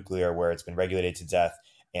happen to nuclear, where it's been regulated to death,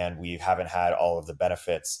 and we haven't had all of the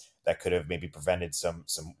benefits that could have maybe prevented some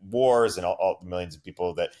wars and all the millions of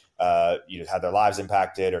people that had their lives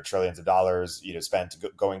impacted, or trillions of dollars spent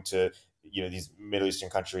going to these Middle Eastern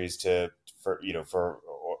countries for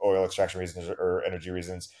oil extraction reasons or energy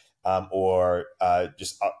reasons, or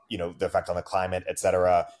just the effect on the climate, et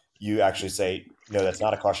cetera. You actually say, no, that's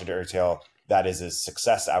not a cautionary tale. That is a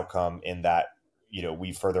success outcome in that,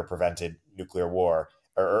 we further prevented nuclear war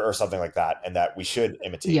or something like that, and that we should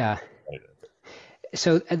imitate. Yeah.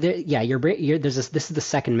 So this is the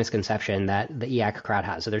second misconception that the EAC crowd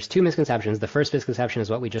has. So there's two misconceptions. The first misconception is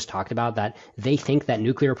what we just talked about, that they think that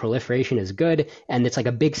nuclear proliferation is good, and it's like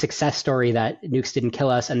a big success story that nukes didn't kill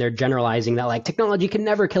us, and they're generalizing that like technology can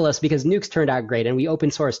never kill us because nukes turned out great and we open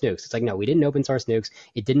source nukes. It's like, no, we didn't open source nukes.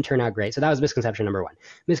 It didn't turn out great. So that was misconception number one.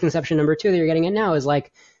 Misconception number two that you're getting at now is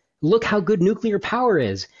like, look how good nuclear power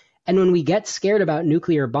is. And when we get scared about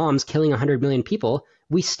nuclear bombs killing 100 million people,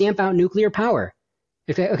 we stamp out nuclear power.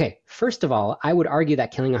 Okay, first of all, I would argue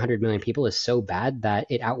that killing 100 million people is so bad that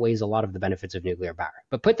it outweighs a lot of the benefits of nuclear power.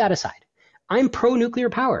 But put that aside. I'm pro-nuclear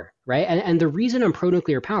power, right? And the reason I'm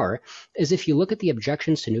pro-nuclear power is if you look at the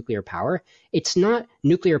objections to nuclear power, it's not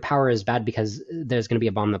nuclear power is bad because there's going to be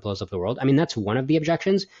a bomb that blows up the world. I mean, that's one of the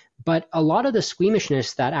objections. But a lot of the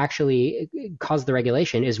squeamishness that actually caused the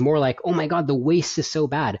regulation is more like, oh my God, the waste is so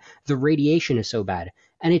bad. The radiation is so bad.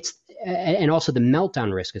 And also the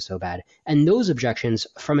meltdown risk is so bad. And those objections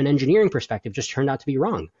from an engineering perspective just turned out to be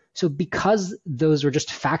wrong. So because those were just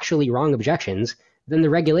factually wrong objections, then the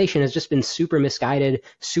regulation has just been super misguided,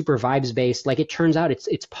 super vibes based. Like it turns out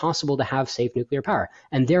it's possible to have safe nuclear power.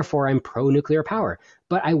 And therefore I'm pro nuclear power.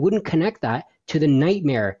 But I wouldn't connect that to the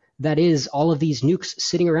nightmare that is all of these nukes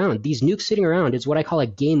sitting around. These nukes sitting around is what I call a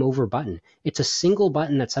game over button. It's a single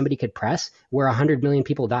button that somebody could press where 100 million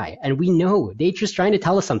people die. And we know they're just trying to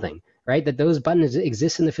tell us something, right? That those buttons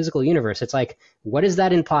exist in the physical universe. It's like, what does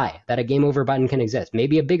that imply? That a game over button can exist?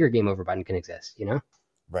 Maybe a bigger game over button can exist,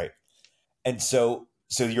 Right. And so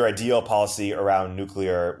your ideal policy around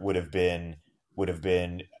nuclear would have been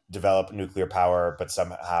develop nuclear power, but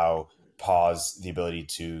somehow pause the ability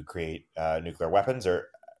to create nuclear weapons, or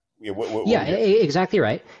exactly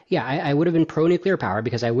right. Yeah, I would have been pro-nuclear power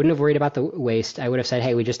because I wouldn't have worried about the waste. I would have said,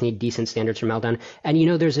 hey, we just need decent standards for meltdown. And,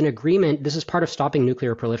 there's an agreement. This is part of stopping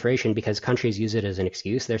nuclear proliferation because countries use it as an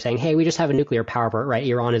excuse. They're saying, hey, we just have a nuclear power, right?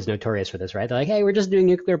 Iran is notorious for this, right? They're like, hey, we're just doing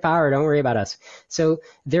nuclear power. Don't worry about us. So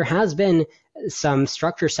there has been some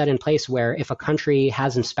structure set in place where if a country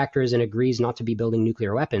has inspectors and agrees not to be building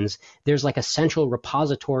nuclear weapons, there's like a central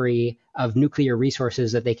repository of nuclear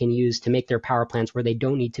resources that they can use to make their power plants where they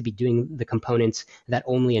don't need to be doing the components that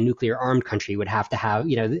only a nuclear armed country would have to have.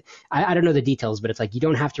 I don't know the details, but it's like you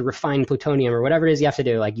don't have to refine plutonium or whatever it is you have to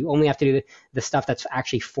do. Like you only have to do the stuff that's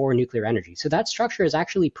actually for nuclear energy. So that structure is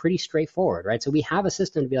actually pretty straightforward, right? So we have a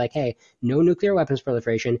system to be like, hey, no nuclear weapons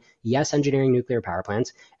proliferation. Yes, engineering nuclear power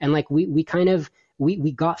plants. And like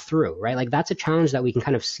we got through, right? Like that's a challenge that we can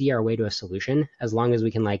kind of see our way to a solution as long as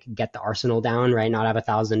we can like get the arsenal down, right? Not have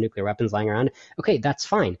 1,000 nuclear weapons lying around. Okay, that's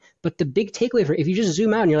fine. But the big takeaway if you just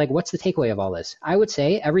zoom out and you're like, what's the takeaway of all this? I would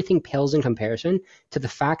say everything pales in comparison to the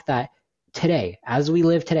fact that today, as we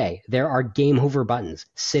live today, there are game over buttons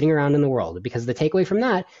sitting around in the world, because the takeaway from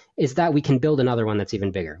that is that we can build another one that's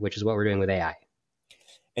even bigger, which is what we're doing with AI.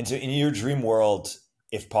 And so in your dream world,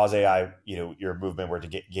 if Pause AI, your movement were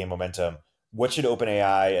to gain momentum, what should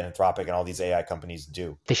OpenAI and Anthropic and all these AI companies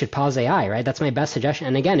do? They should pause AI, right? That's my best suggestion.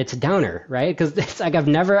 And again, it's a downer, right? Because it's like I've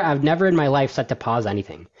never in my life set to pause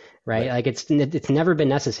anything, right? Like it's never been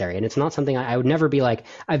necessary, and it's not something I would never be like.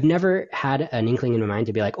 I've never had an inkling in my mind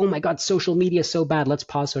to be like, oh my God, social media is so bad. Let's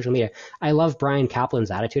pause social media. I love Brian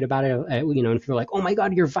Kaplan's attitude about it. And people are like, oh my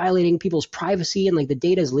God, you're violating people's privacy and like the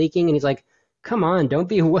data is leaking, and he's like, come on, don't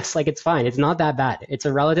be a wuss. Like it's fine. It's not that bad. It's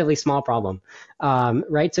a relatively small problem,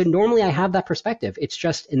 right? So normally I have that perspective. It's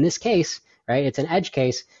just in this case, right? It's an edge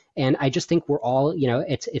case. And I just think we're all,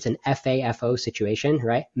 it's an FAFO situation,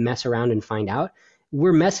 right? Mess around and find out.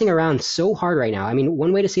 We're messing around so hard right now. I mean,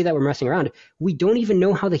 one way to see that we're messing around, we don't even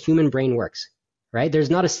know how the human brain works, right?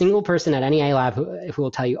 There's not a single person at any AI lab who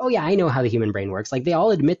will tell you, oh yeah, I know how the human brain works. Like they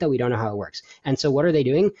all admit that we don't know how it works. And so what are they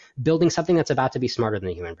doing? Building something that's about to be smarter than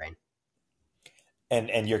the human brain.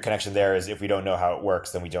 And your connection there is if we don't know how it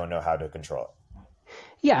works, then we don't know how to control it.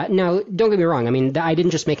 Yeah, no, don't get me wrong. I mean, I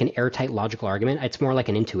didn't just make an airtight logical argument. It's more like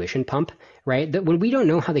an intuition pump, right? That when we don't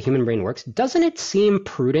know how the human brain works, doesn't it seem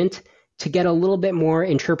prudent to get a little bit more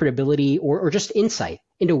interpretability or just insight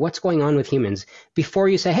into what's going on with humans before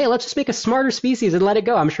you say, hey, let's just make a smarter species and let it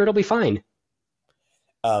go. I'm sure it'll be fine.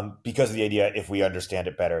 Because of the idea, if we understand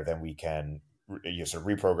it better, then we can sort of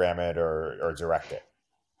reprogram it or direct it.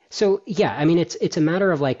 So yeah, I mean, it's a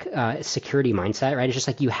matter of like security mindset, right? It's just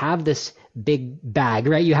like you have this big bag,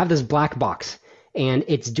 right? You have this black box, and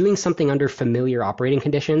it's doing something under familiar operating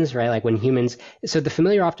conditions, right? Like when humans, so the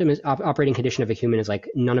familiar operating condition of a human is like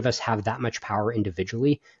none of us have that much power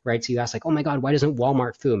individually, right? So you ask like, oh my God, why doesn't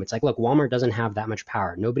Walmart boom? It's like, look, Walmart doesn't have that much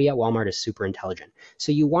power. Nobody at Walmart is super intelligent.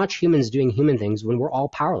 So you watch humans doing human things when we're all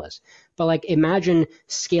powerless. But like imagine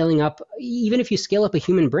scaling up, even if you scale up a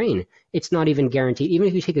human brain, it's not even guaranteed. Even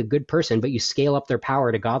if you take a good person, but you scale up their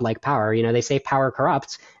power to godlike power, they say power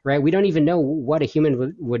corrupts, right? We don't even know what a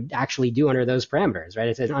human would actually do under those parameters, right?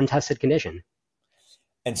 It's an untested condition.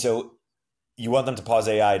 And so you want them to pause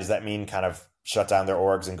AI. Does that mean kind of shut down their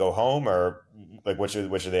orgs and go home, or like what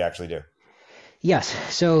should they actually do? Yes.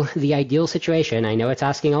 So the ideal situation, I know it's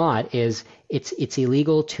asking a lot, is it's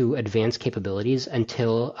illegal to advance capabilities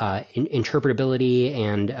until interpretability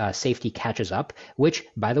and safety catches up, which,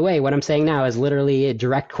 by the way, what I'm saying now is literally a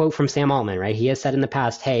direct quote from Sam Altman, right? He has said in the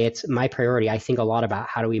past, hey, it's my priority. I think a lot about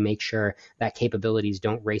how do we make sure that capabilities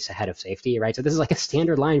don't race ahead of safety, right? So this is like a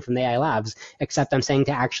standard line from the AI labs, except I'm saying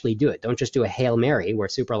to actually do it. Don't just do a Hail Mary where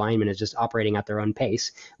super alignment is just operating at their own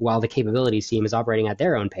pace while the capabilities team is operating at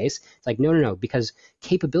their own pace. It's like, no, because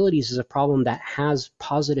capabilities is a problem that has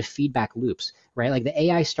positive feedback loops, right? Like the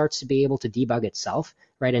AI starts to be able to debug itself,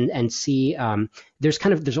 right? And see, there's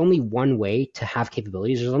only one way to have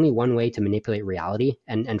capabilities. There's only one way to manipulate reality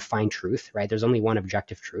and find truth, right? There's only one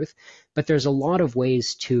objective truth, but there's a lot of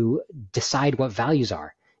ways to decide what values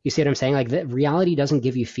are. You see what I'm saying? Like the reality doesn't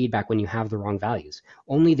give you feedback when you have the wrong values.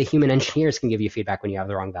 Only the human engineers can give you feedback when you have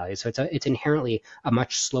the wrong values. So it's inherently a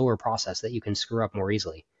much slower process that you can screw up more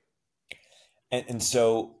easily. And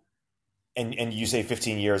so, and you say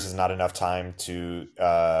 15 years is not enough time to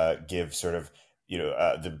give sort of,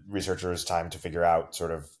 the researchers time to figure out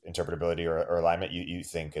sort of interpretability or alignment. You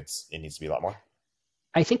think it needs to be a lot more?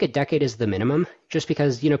 I think a decade is the minimum, just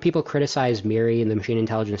because, people criticize MIRI and the Machine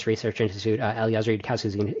Intelligence Research Institute, Eliezer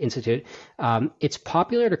Yudkowsky's institute. It's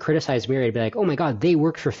popular to criticize MIRI to be like, oh my God, they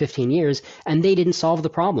worked for 15 years and they didn't solve the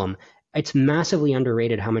problem. It's massively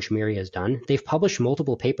underrated how much MIRI has done. They've published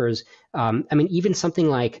multiple papers. Even something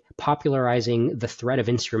like popularizing the threat of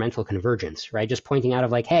instrumental convergence, right? Just pointing out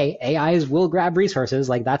of like, hey, AIs will grab resources.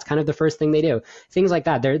 Like that's kind of the first thing they do. Things like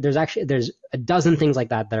that. There's a dozen things like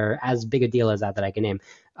that are as big a deal as that I can name.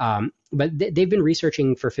 But they've been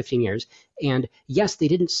researching for 15 years. And yes, they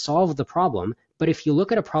didn't solve the problem. But if you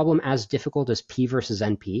look at a problem as difficult as P versus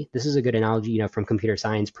NP, this is a good analogy, from computer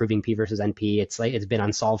science, proving P versus NP. It's been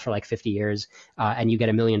unsolved for like 50 years, and you get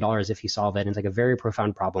 $1 million if you solve it. And it's like a very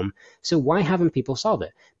profound problem. So why haven't people solved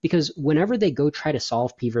it? Because whenever they go try to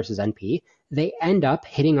solve P versus NP, they end up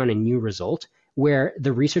hitting on a new result where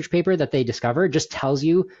the research paper that they discover just tells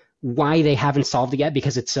you why they haven't solved it yet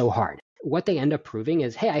because it's so hard. What they end up proving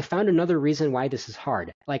is, hey, I found another reason why this is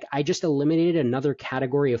hard. Like I just eliminated another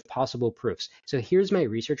category of possible proofs. So here's my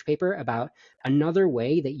research paper about another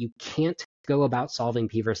way that you can't go about solving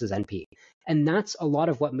P versus NP. And that's a lot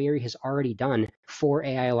of what MIRI has already done for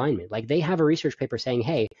AI alignment. Like they have a research paper saying,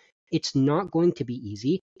 hey, it's not going to be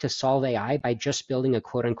easy to solve AI by just building a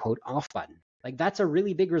quote unquote off button. Like that's a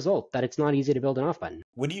really big result, that it's not easy to build an off button.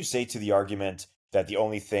 What do you say to the argument that the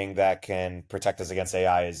only thing that can protect us against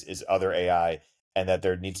AI is other AI, and that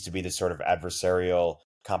there needs to be this sort of adversarial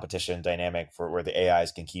competition dynamic for where the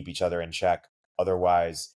AIs can keep each other in check?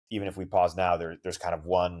 Otherwise, even if we pause now, there's kind of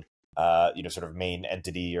one sort of main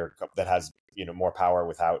entity or that has more power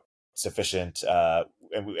without sufficient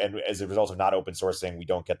and as a result of not open sourcing, we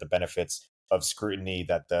don't get the benefits of scrutiny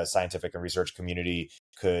that the scientific and research community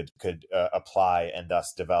could apply, and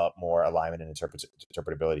thus develop more alignment and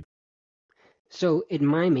interpretability. So in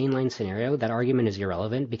my mainline scenario, that argument is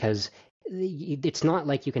irrelevant because it's not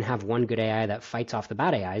like you can have one good AI that fights off the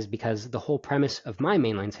bad AIs, because the whole premise of my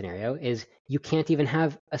mainline scenario is you can't even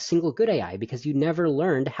have a single good AI because you never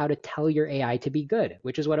learned how to tell your AI to be good,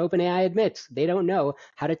 which is what OpenAI admits. They don't know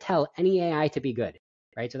how to tell any AI to be good,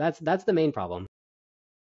 right? So that's the main problem.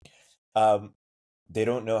 They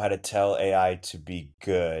don't know how to tell AI to be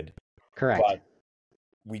good. Correct. But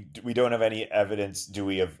we don't have any evidence, do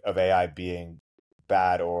we, of AI being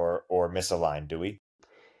bad or misaligned, do we?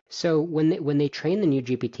 So when they train the new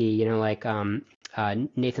GPT,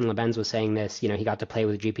 Nathan Labenz was saying this, he got to play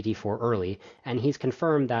with GPT-4 early, and he's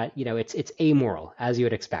confirmed that, it's amoral, as you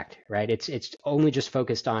would expect, right? It's only just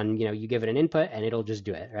focused on, you give it an input and it'll just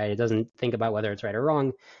do it, right? It doesn't think about whether it's right or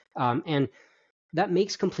wrong. And That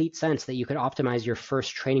makes complete sense that you could optimize your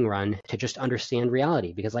first training run to just understand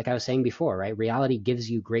reality. Because like I was saying before, right, reality gives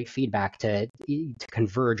you great feedback to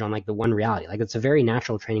converge on like the one reality. Like it's a very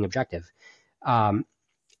natural training objective.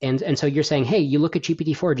 And so you're saying, hey, you look at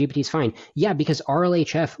GPT-4, GPT's fine. Yeah, because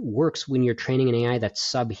RLHF works when you're training an AI that's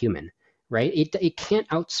subhuman, right? It can't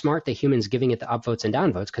outsmart the humans giving it the upvotes and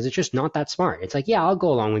downvotes because it's just not that smart. It's like, yeah, I'll go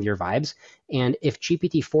along with your vibes. And if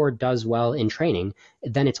GPT-4 does well in training,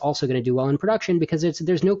 then it's also going to do well in production because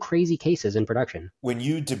there's no crazy cases in production. When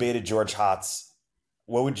you debated George Hotz,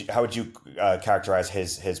 how would you characterize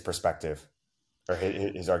his perspective or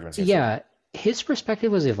his arguments? Yeah. His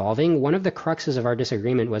perspective was evolving. One of the cruxes of our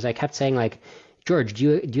disagreement was I kept saying, like, George,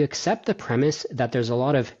 do you accept the premise that there's a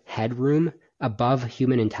lot of headroom above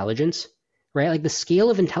human intelligence, right? Like the scale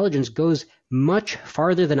of intelligence goes much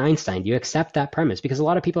farther than Einstein. Do you accept that premise? Because a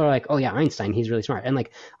lot of people are like, oh yeah, Einstein, he's really smart. And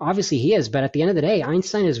like, obviously he is, but at the end of the day,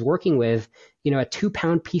 Einstein is working with, a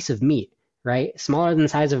 2-pound piece of meat, right? Smaller than the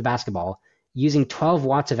size of a basketball, using 12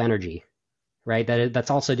 watts of energy. Right,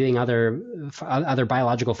 that's also doing other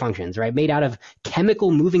biological functions, right? Made out of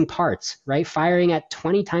chemical moving parts, right? Firing at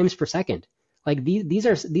 20 times per second. Like these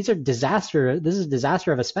are disaster. This is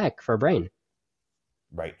disaster of a spec for a brain.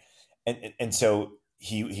 Right, and so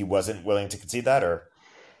he wasn't willing to concede that, or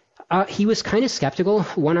he was kind of skeptical.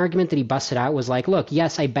 One argument that he busted out was like, look,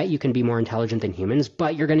 yes, I bet you can be more intelligent than humans,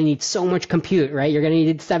 but you're going to need so much compute, right? You're going to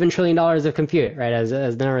need $7 trillion of compute, right? As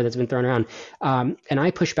the number that's been thrown around. And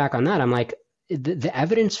I push back on that. I'm like, the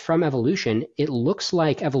evidence from evolution, it looks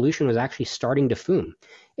like evolution was actually starting to foom.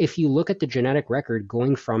 If you look at the genetic record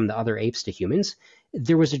going from the other apes to humans,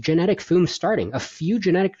 there was a genetic foom starting, a few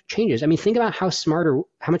genetic changes. I mean, think about how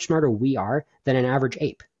much smarter we are than an average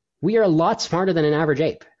ape. We are a lot smarter than an average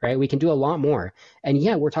ape, right? We can do a lot more. And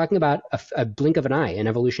yeah, we're talking about a blink of an eye in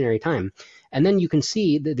evolutionary time. And then you can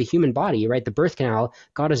see the human body, right? The birth canal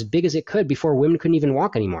got as big as it could before women couldn't even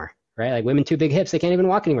walk anymore. Right? Like women, 2 big hips, they can't even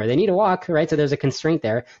walk anymore. They need to walk, right? So there's a constraint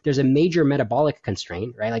there. There's a major metabolic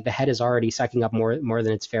constraint, right? Like the head is already sucking up more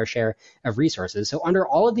than its fair share of resources. So under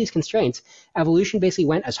all of these constraints, evolution basically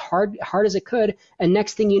went as hard as it could. And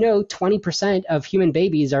next thing you know, 20% of human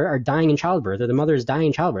babies are dying in childbirth, or the mother is dying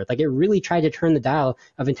in childbirth. Like it really tried to turn the dial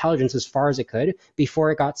of intelligence as far as it could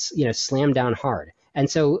before it got, slammed down hard. And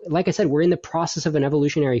so, like I said, we're in the process of an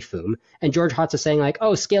evolutionary foom. And George Hotz is saying like,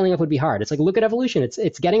 oh, scaling up would be hard. It's like, look at evolution.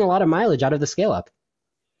 It's getting a lot of mileage out of the scale up.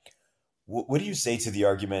 What do you say to the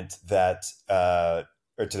argument that,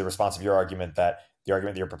 or to the response of your argument that the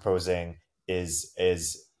argument that you're proposing is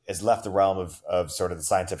left the realm of sort of the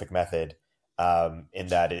scientific method, in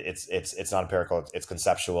that it's not empirical, it's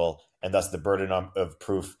conceptual, and thus the burden of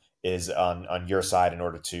proof is on your side in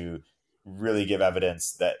order to really give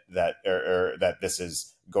evidence that this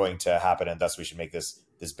is going to happen, and thus we should make this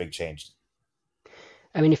big change?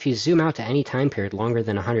 I mean, if you zoom out to any time period longer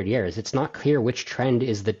than 100 years, it's not clear which trend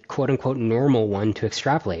is the quote-unquote normal one to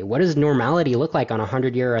extrapolate. What does normality look like on a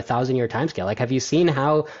 100-year or 1,000-year timescale? Like, have you seen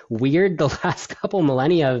how weird the last couple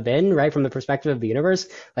millennia have been, right, from the perspective of the universe?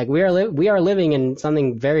 Like, we are living in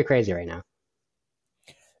something very crazy right now.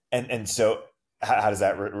 And so how does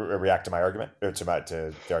that react to my argument, or to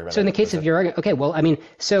the argument? So in the case of your argument, okay, well, I mean,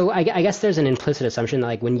 so I guess there's an implicit assumption that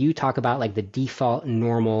like when you talk about like the default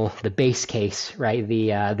normal, the base case, right,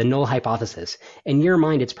 the null hypothesis, in your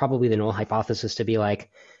mind, it's probably the null hypothesis to be like,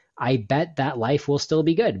 I bet that life will still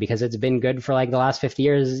be good because it's been good for like the last 50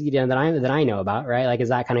 years, that I know about, right? Like, is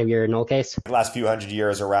that kind of your null case? The last few hundred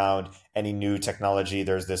years around any new technology,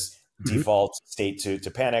 there's this default state to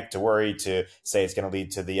panic, to worry, to say it's going to lead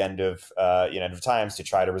to the end of times, to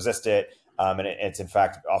try to resist it, and it's in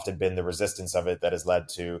fact often been the resistance of it that has led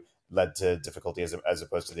to difficulty as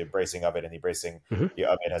opposed to the embracing of it, and the embracing of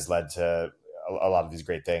it has led to a lot of these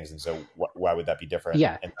great things. And so why would that be different?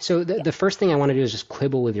 Yeah. So the first thing I want to do is just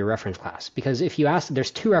quibble with your reference class, because if you ask, there's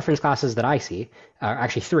 2 reference classes that I see,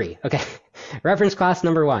 actually 3. Okay. Reference class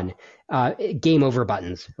number 1, game over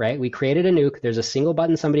buttons, right? We created a nuke. There's a single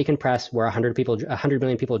button somebody can press where 100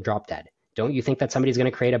 million people drop dead. Don't you think that somebody's going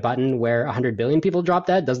to create a button where 100 billion people drop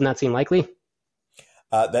dead? Doesn't that seem likely?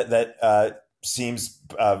 That seems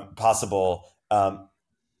possible.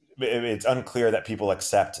 It's unclear that people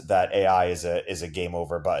accept that AI is a game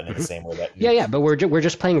over button in the same way that yeah, but we're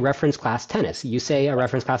just playing reference class tennis. You say a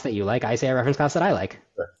reference class that you like, I say a reference class that I like.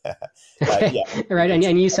 Yeah. Right,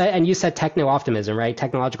 and you said techno optimism, right?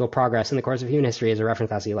 Technological progress in the course of human history is a reference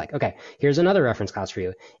class that you like. Okay, here's another reference class for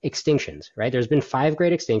you: extinctions. Right, there's been 5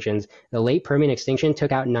 great extinctions. The late Permian extinction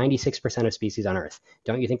took out 96% of species on Earth.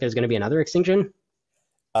 Don't you think there's going to be another extinction?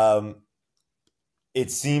 It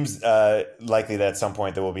seems likely that at some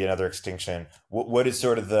point there will be another extinction. What is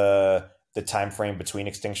sort of the the time frame between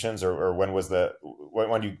extinctions, or when was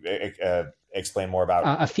when do you explain more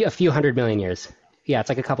about a few 100 million years. Yeah, it's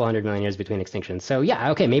like a couple 100 million years between extinctions. So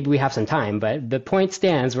yeah, okay, maybe we have some time, but the point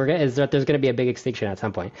stands is that there's going to be a big extinction at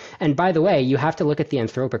some point. And by the way, you have to look at the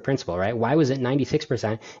anthropic principle, right? Why was it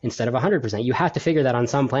 96% instead of 100%? You have to figure that on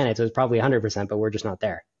some planets it was probably 100%, but we're just not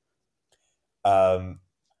there.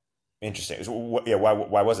 Interesting. Yeah,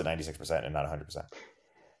 why was it 96% and not 100%?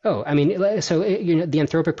 Oh, I mean, so the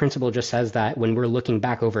anthropic principle just says that when we're looking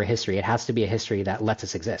back over history, it has to be a history that lets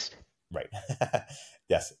us exist. Right.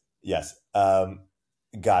 Yes.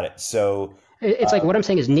 Got it. So it's like what I'm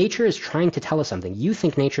saying is nature is trying to tell us something. You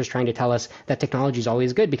think nature is trying to tell us that technology is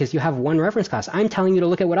always good because you have one reference class. I'm telling you to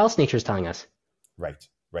look at what else nature is telling us. Right.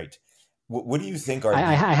 What do you think are...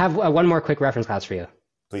 I have one more quick reference class for you.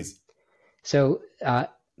 Please. So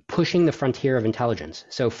pushing the frontier of intelligence.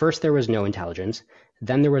 So first there was no intelligence.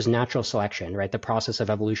 Then there was natural selection, right? The process of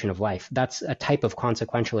evolution of life. That's a type of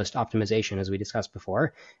consequentialist optimization, as we discussed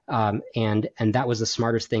before. And that was the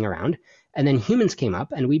smartest thing around. And then humans came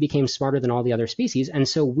up and we became smarter than all the other species. And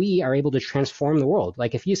so we are able to transform the world.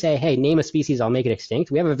 Like if you say, hey, name a species, I'll make it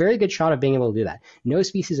extinct. We have a very good shot of being able to do that. No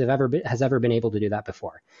species has ever been able to do that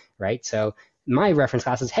before, right? So my reference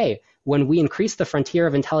class is, hey, when we increase the frontier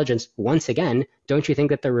of intelligence once again, don't you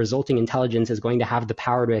think that the resulting intelligence is going to have the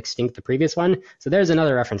power to extinct the previous one? So there's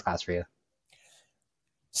another reference class for you.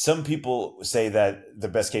 Some people say that the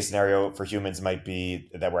best case scenario for humans might be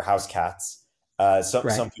that we're house cats.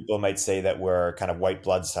 Some people might say that we're kind of white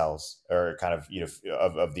blood cells, or kind of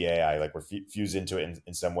of the AI, like we're fused into it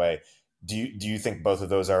in some way. Do you think both of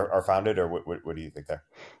those are founded, or what do you think there?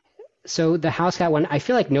 So the house cat one, I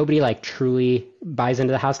feel like nobody like truly buys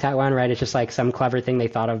into the house cat one, right? It's just like some clever thing they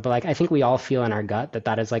thought of. But like, I think we all feel in our gut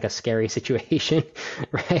that is like a scary situation,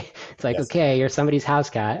 right? It's like, yes. Okay, you're somebody's house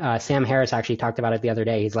cat. Sam Harris actually talked about it the other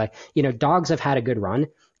day. He's like, dogs have had a good run,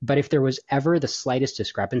 but if there was ever the slightest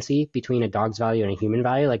discrepancy between a dog's value and a human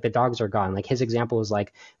value, like the dogs are gone. Like his example was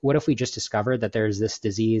like, what if we just discovered that there's this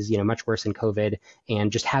disease, much worse than COVID,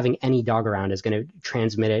 and just having any dog around is going to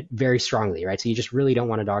transmit it very strongly, right? So you just really don't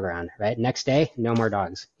want a dog around, right? Next day, no more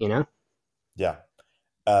dogs, Yeah.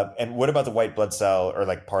 And what about the white blood cell, or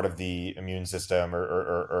like part of the immune system,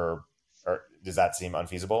 or does that seem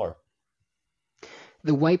unfeasible? Or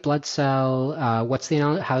the white blood cell, what's the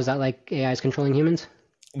analogy? How is that like AI is controlling humans?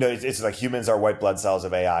 No, it's like humans are white blood cells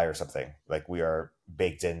of AI or something. Like we are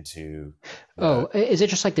baked into... is it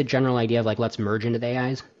just like the general idea of like, let's merge into the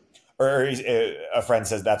AIs? Or a friend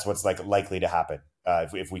says that's what's like likely to happen.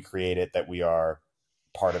 If we create it, that we are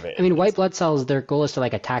part of it. I mean, white blood cells, their goal is to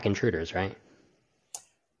like attack intruders, right?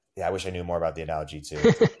 Yeah, I wish I knew more about the analogy too.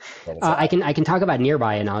 I can talk about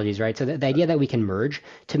nearby analogies, right? So the idea that we can merge,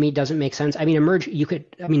 to me, doesn't make sense. I mean,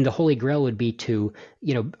 the holy grail would be to,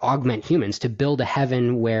 augment humans, to build a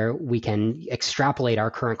heaven where we can extrapolate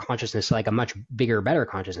our current consciousness to like a much bigger, better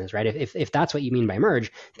consciousness, right? If that's what you mean by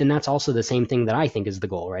merge, then that's also the same thing that I think is the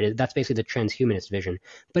goal, right? That's basically the transhumanist vision.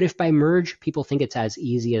 But if by merge, people think it's as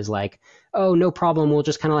easy as like, oh, no problem, we'll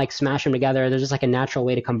just kind of like smash them together, there's just like a natural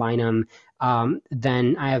way to combine them,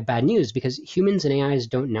 then I have bad news, because humans and AIs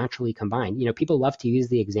don't naturally combine. People love to use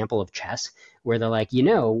the example of chess, where they're like,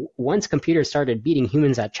 once computers started beating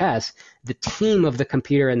humans at chess, the team of the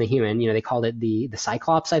computer and the human, they called it the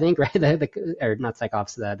Cyclops, I think, right? Or not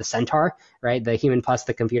Cyclops, the Centaur, right? The human plus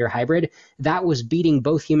the computer hybrid, that was beating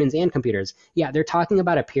both humans and computers. Yeah, they're talking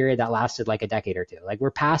about a period that lasted like a decade or two. Like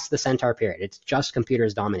we're past the Centaur period. It's just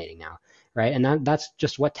computers dominating now. Right. And that's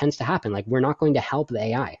just what tends to happen. Like we're not going to help the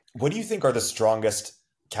AI. What do you think are the strongest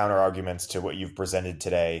counter arguments to what you've presented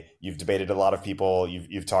today? You've debated a lot of people.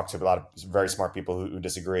 You've talked to a lot of very smart people who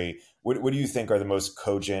disagree. What do you think are the most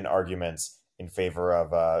cogent arguments in favor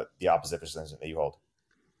of the opposite position that you hold?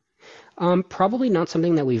 Probably not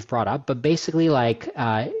something that we've brought up, but basically like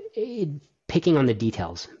picking on the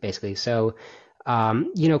details, basically. So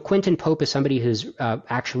Quentin Pope is somebody who's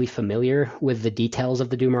actually familiar with the details of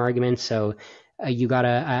the Doomer argument. So I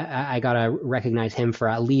gotta recognize him for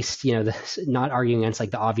at least, not arguing against like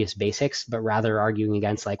the obvious basics, but rather arguing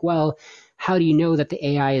against like, well, how do you know that the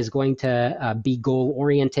AI is going to be goal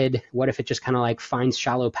oriented? What if it just kind of like finds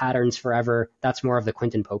shallow patterns forever? That's more of the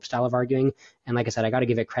Quentin Pope style of arguing. And like I said, I got to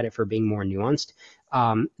give it credit for being more nuanced.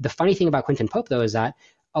 The funny thing about Quentin Pope, though, is that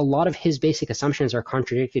a lot of his basic assumptions are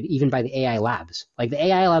contradicted even by the AI labs. Like the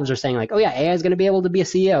AI labs are saying like, oh yeah, AI is going to be able to be a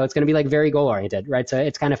CEO. It's going to be like very goal oriented, right? So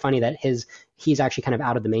it's kind of funny that he's actually kind of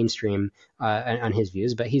out of the mainstream on his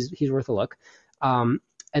views, but he's worth a look. And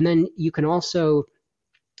then you can also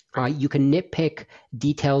you can nitpick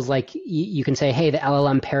details, like you can say, hey, the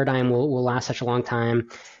LLM paradigm will last such a long time.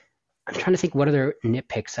 I'm trying to think what other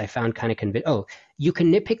nitpicks I found kind of Oh, you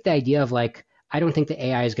can nitpick the idea of like, I don't think the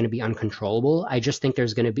AI is going to be uncontrollable. I just think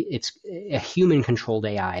there's going to be, it's a human controlled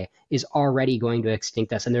AI is already going to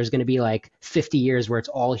extinct us. And there's going to be like 50 years where it's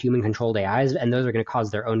all human controlled AIs, and those are going to cause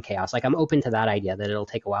their own chaos. Like I'm open to that idea that it'll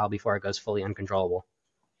take a while before it goes fully uncontrollable.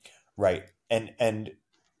 Right. And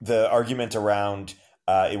the argument around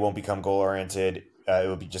it won't become goal oriented, it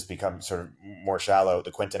will just become sort of more shallow,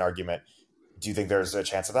 the Quentin argument. Do you think there's a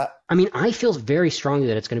chance of that? I mean, I feel very strongly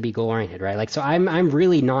that it's going to be goal oriented, right? Like, so I'm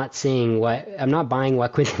really not seeing I'm not buying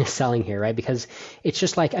what Quentin is selling here, right? Because it's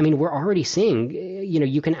just like, I mean, we're already seeing,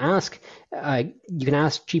 you can ask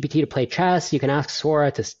GPT to play chess, you can ask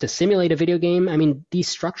Sora to simulate a video game. I mean, these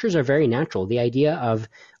structures are very natural. The idea of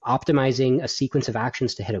optimizing a sequence of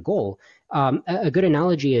actions to hit a goal. A good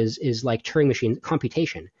analogy is like Turing machine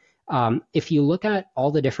computation. If you look at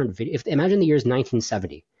all the different imagine the year's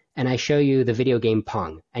 1970. And I show you the video game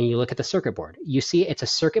Pong, and you look at the circuit board. You see it's a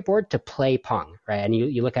circuit board to play Pong, right? And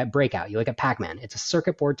you look at Breakout, you look at Pac-Man. It's a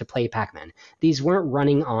circuit board to play Pac-Man. These weren't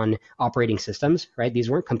running on operating systems, right? These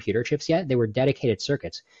weren't computer chips yet. They were dedicated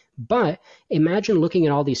circuits. But imagine looking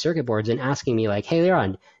at all these circuit boards and asking me like, hey,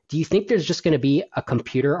 Liron, do you think there's just going to be a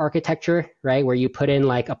computer architecture, right, where you put in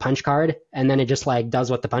like a punch card and then it just like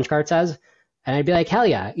does what the punch card says? And I'd be like, hell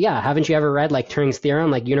yeah. Yeah. Haven't you ever read like Turing's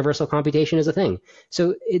theorem? Like universal computation is a thing.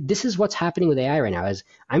 So this is what's happening with AI right now is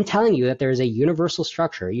I'm telling you that there is a universal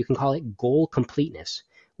structure. You can call it goal completeness,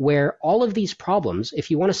 where all of these problems,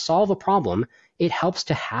 if you want to solve a problem, it helps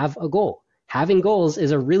to have a goal. Having goals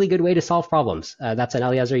is a really good way to solve problems. That's an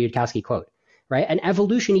Eliezer Yudkowsky quote, right? And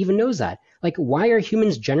evolution even knows that. Like, why are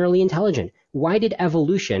humans generally intelligent? Why did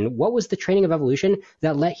evolution, what was the training of evolution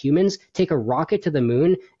that let humans take a rocket to the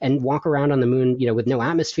moon and walk around on the moon, with no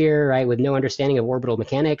atmosphere, right? With no understanding of orbital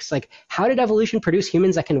mechanics? Like, how did evolution produce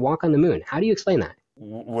humans that can walk on the moon? How do you explain that?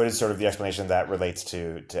 What is sort of the explanation that relates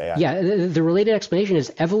to AI? Yeah, the related explanation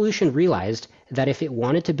is evolution realized that if it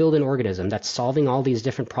wanted to build an organism that's solving all these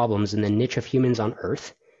different problems in the niche of humans on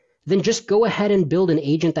Earth, then just go ahead and build an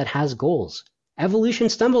agent that has goals. Evolution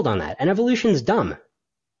stumbled on that, and evolution's dumb,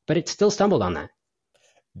 but it still stumbled on that.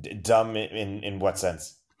 Dumb in what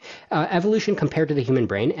sense? Evolution compared to the human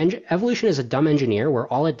brain. Evolution is a dumb engineer where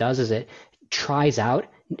all it does is it tries out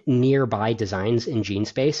nearby designs in gene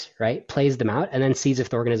space, right? Plays them out and then sees if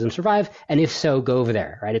the organisms survive. And if so, go over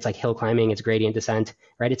there, right? It's like hill climbing, it's gradient descent,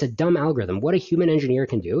 right? It's a dumb algorithm. What a human engineer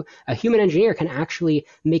can do, a human engineer can actually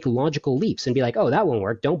make logical leaps and be like, oh, that won't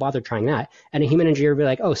work. Don't bother trying that. And a human engineer will be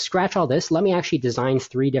like, oh, scratch all this. Let me actually design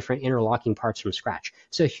 3 different interlocking parts from scratch.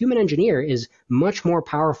 So a human engineer is much more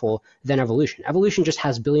powerful than evolution. Evolution just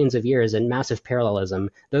has billions of years and massive parallelism.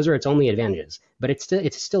 Those are its only advantages, but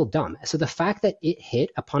it's still dumb. So the fact that it hit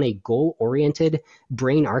upon a goal-oriented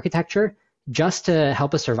brain architecture just to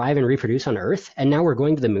help us survive and reproduce on Earth, and now we're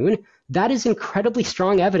going to the moon, that is incredibly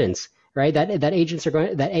strong evidence, right? That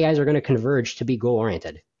AIs are going to converge to be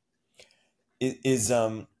goal-oriented.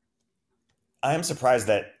 I am surprised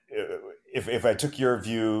that if I took your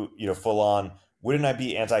view, full on, wouldn't I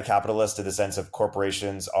be anti-capitalist in the sense of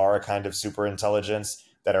corporations are a kind of super intelligence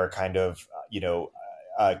that are kind of,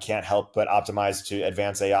 can't help but optimize to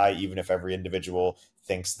advance AI, even if every individual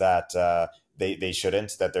thinks that they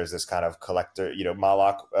shouldn't, that there's this kind of collector,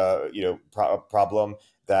 Moloch, problem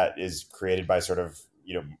that is created by sort of,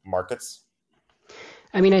 markets?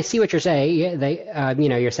 I mean, I see what you're saying.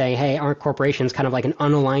 You're saying, hey, aren't corporations kind of like an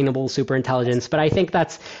unalignable superintelligence? But I think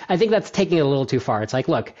that's taking it a little too far. It's like,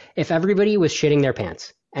 look, if everybody was shitting their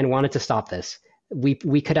pants and wanted to stop this,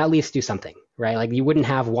 we could at least do something, right? Like you wouldn't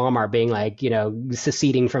have Walmart being like,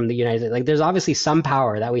 seceding from the United States. Like there's obviously some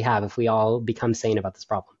power that we have if we all become sane about this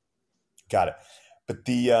problem. Got it.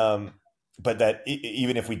 But that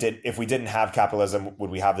even if we didn't have capitalism, would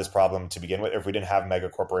we have this problem to begin with? If we didn't have mega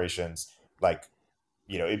corporations, like,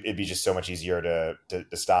 it'd be just so much easier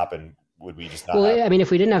to stop, and would we just not? Well, I mean,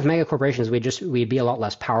 if we didn't have mega corporations, we'd be a lot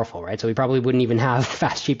less powerful, right? So we probably wouldn't even have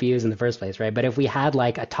fast GPUs in the first place, right? But if we had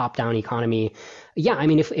like a top-down economy, yeah, I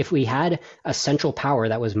mean, if we had a central power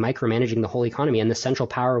that was micromanaging the whole economy and the central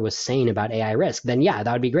power was sane about AI risk, then yeah,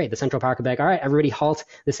 that would be great. The central power could be like, all right, everybody halt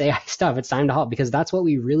this AI stuff. It's time to halt, because that's what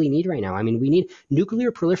we really need right now. I mean, we need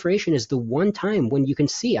nuclear proliferation is the one time when you can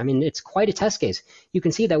see, I mean, it's quite a test case. You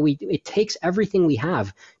can see that it takes everything we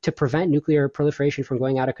have to prevent nuclear proliferation from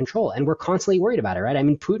going out of control. And we're constantly worried about it, right? I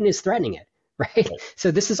mean, Putin is threatening it. Right.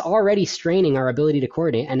 So this is already straining our ability to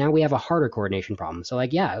coordinate. And now we have a harder coordination problem. So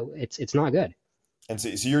like, yeah, it's not good. And so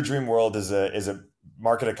your dream world is a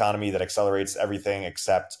market economy that accelerates everything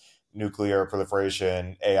except nuclear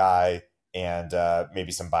proliferation, AI, and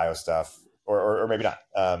maybe some bio stuff, or maybe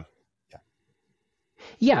not.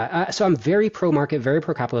 Yeah, so I'm very pro-market, very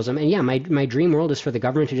pro-capitalism, and yeah, my dream world is for the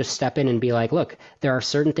government to just step in and be like, look, there are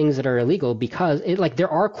certain things that are illegal because there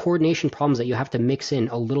are coordination problems that you have to mix in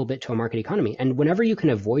a little bit to a market economy, and whenever you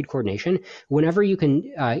can avoid coordination, whenever you can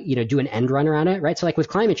do an end run around it, right? So like with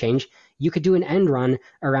climate change, you could do an end run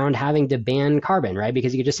around having to ban carbon, right?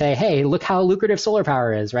 Because you could just say, hey, look how lucrative solar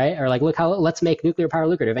power is, right? Or like, let's make nuclear power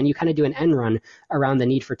lucrative, and you kind of do an end run around the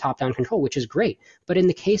need for top-down control, which is great. But in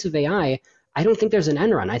the case of AI, I don't think there's an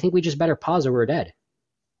end run. I think we just better pause or we're dead.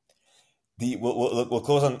 We'll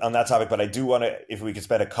close on that topic, but I do want to, if we could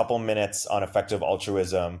spend a couple minutes on effective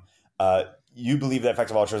altruism. You believe that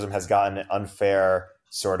effective altruism has gotten an unfair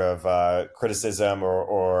sort of criticism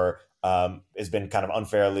or has been kind of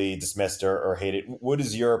unfairly dismissed or hated. What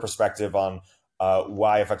is your perspective on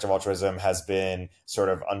why effective altruism has been sort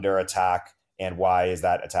of under attack, and why is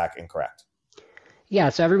that attack incorrect? Yeah,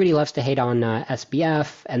 so everybody loves to hate on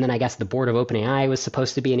SBF, and then I guess the board of OpenAI was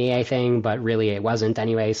supposed to be an AI thing, but really it wasn't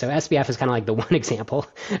anyway. So SBF is kind of like the one example,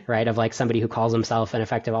 right, of like somebody who calls himself an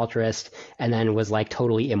effective altruist and then was like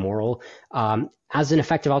totally immoral. As an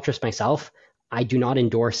effective altruist myself, I do not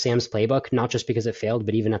endorse Sam's playbook, not just because it failed,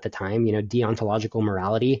 but even at the time, deontological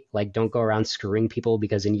morality, like don't go around screwing people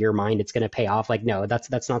because in your mind it's going to pay off. Like, no,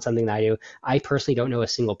 that's not something that I do. I personally don't know a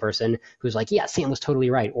single person who's like, yeah, Sam was totally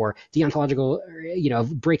right, or deontological,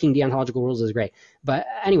 breaking deontological rules is great. But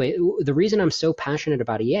anyway, the reason I'm so passionate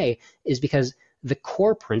about EA is because the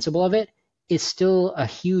core principle of it is still a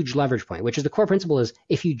huge leverage point, which is the core principle is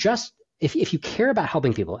if you care about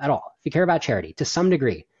helping people at all, if you care about charity to some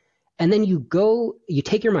degree, and then you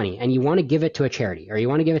take your money and you want to give it to a charity or you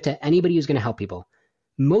want to give it to anybody who's going to help people.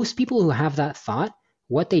 Most people who have that thought,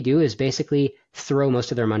 what they do is basically throw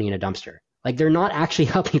most of their money in a dumpster. Like they're not actually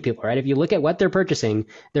helping people, right? If you look at what they're purchasing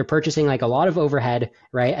like a lot of overhead,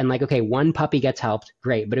 right? And like, okay, one puppy gets helped,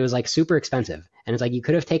 great, but it was like super expensive. And it's like, you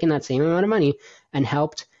could have taken that same amount of money and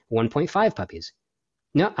helped 1.5 puppies.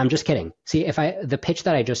 No, I'm just kidding. See, the pitch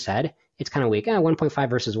that I just said, it's kind of weak. 1.5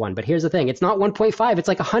 versus 1. But here's the thing. It's not 1.5. It's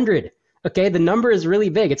like 100. Okay, the number is really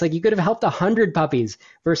big. It's like you could have helped 100 puppies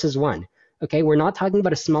versus 1. Okay, we're not talking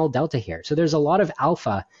about a small delta here. So there's a lot of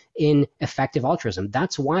alpha in effective altruism.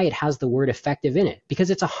 That's why it has the word effective in it, because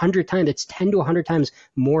it's 100 times, it's 10 to 100 times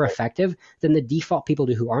more effective than the default people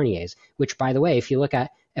do who aren't EAs, which, by the way, if you look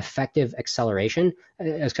at effective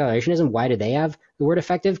accelerationism, why do they have the word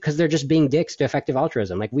effective? Because they're just being dicks to effective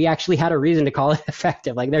altruism. Like we actually had a reason to call it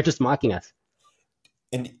effective. Like they're just mocking us.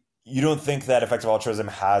 And you don't think that effective altruism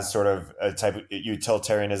has sort of a type of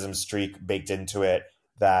utilitarianism streak baked into it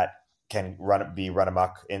that can be run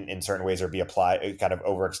amok in certain ways or be applied, kind of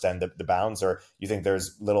overextend the bounds? Or you think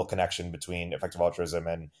there's little connection between effective altruism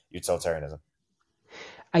and utilitarianism?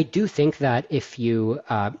 I do think that if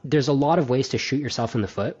there's a lot of ways to shoot yourself in the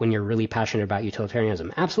foot when you're really passionate about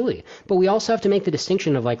utilitarianism. Absolutely. But we also have to make the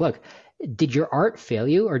distinction of like, look, did your art fail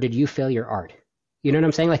you or did you fail your art? You know what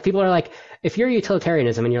I'm saying? Like people are like, if you're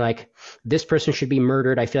utilitarianism and you're like, this person should be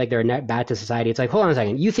murdered, I feel like they're net bad to society. It's like, hold on a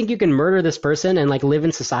second. You think you can murder this person and like live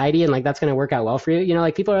in society and like that's going to work out well for you?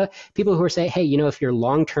 Like people who are saying, hey, if you're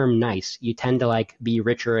long-term nice, you tend to like be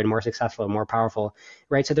richer and more successful and more powerful,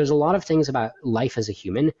 right? So there's a lot of things about life as a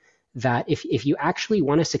human that if you actually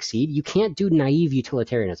want to succeed, you can't do naive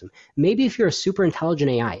utilitarianism. Maybe if you're a super intelligent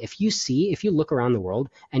AI, if you look around the world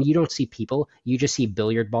and you don't see people, you just see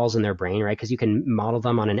billiard balls in their brain, right? Because you can model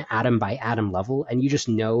them on an atom by atom level and you just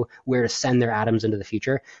know where to send their atoms into the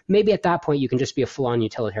future. Maybe at that point you can just be a full-on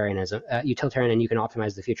utilitarian and you can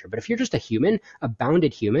optimize the future. But if you're just a human, a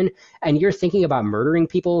bounded human, and you're thinking about murdering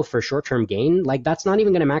people for short-term gain, like that's not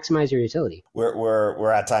even going to maximize your utility.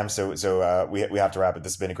 We're at time, so we have to wrap it.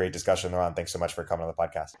 This has been a great discussion, Liron. Thanks so much for coming on the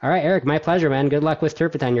podcast. All right, Erik, my pleasure, man. Good luck with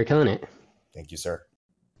Turpentine. You're killing it. Thank you, sir.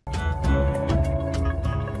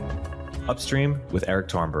 Upstream with Erik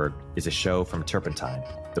Tornberg is a show from Turpentine,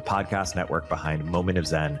 the podcast network behind Moment of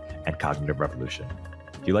Zen and Cognitive Revolution.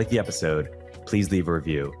 If you like the episode, please leave a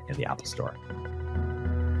review in the Apple Store.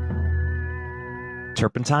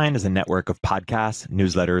 Turpentine is a network of podcasts,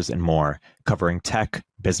 newsletters, and more covering tech,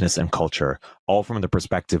 business, and culture, all from the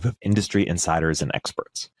perspective of industry insiders and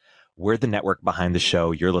experts. We're the network behind the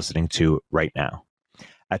show you're listening to right now.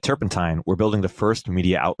 At Turpentine, we're building the first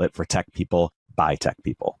media outlet for tech people by tech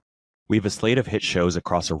people. We have a slate of hit shows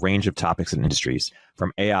across a range of topics and industries,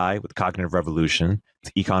 from AI with Cognitive Revolution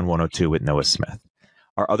to Econ 102 with Noah Smith.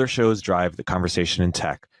 Our other shows drive the conversation in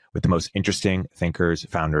tech with the most interesting thinkers,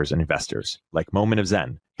 founders, and investors, like Moment of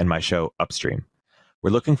Zen and my show Upstream. We're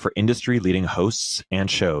looking for industry-leading hosts and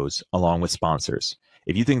shows along with sponsors.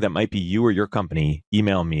 If you think that might be you or your company,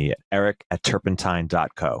 email me at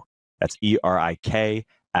eric@turpentine.co. That's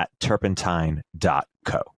ERIK@turpentine.co.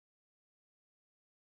 Co.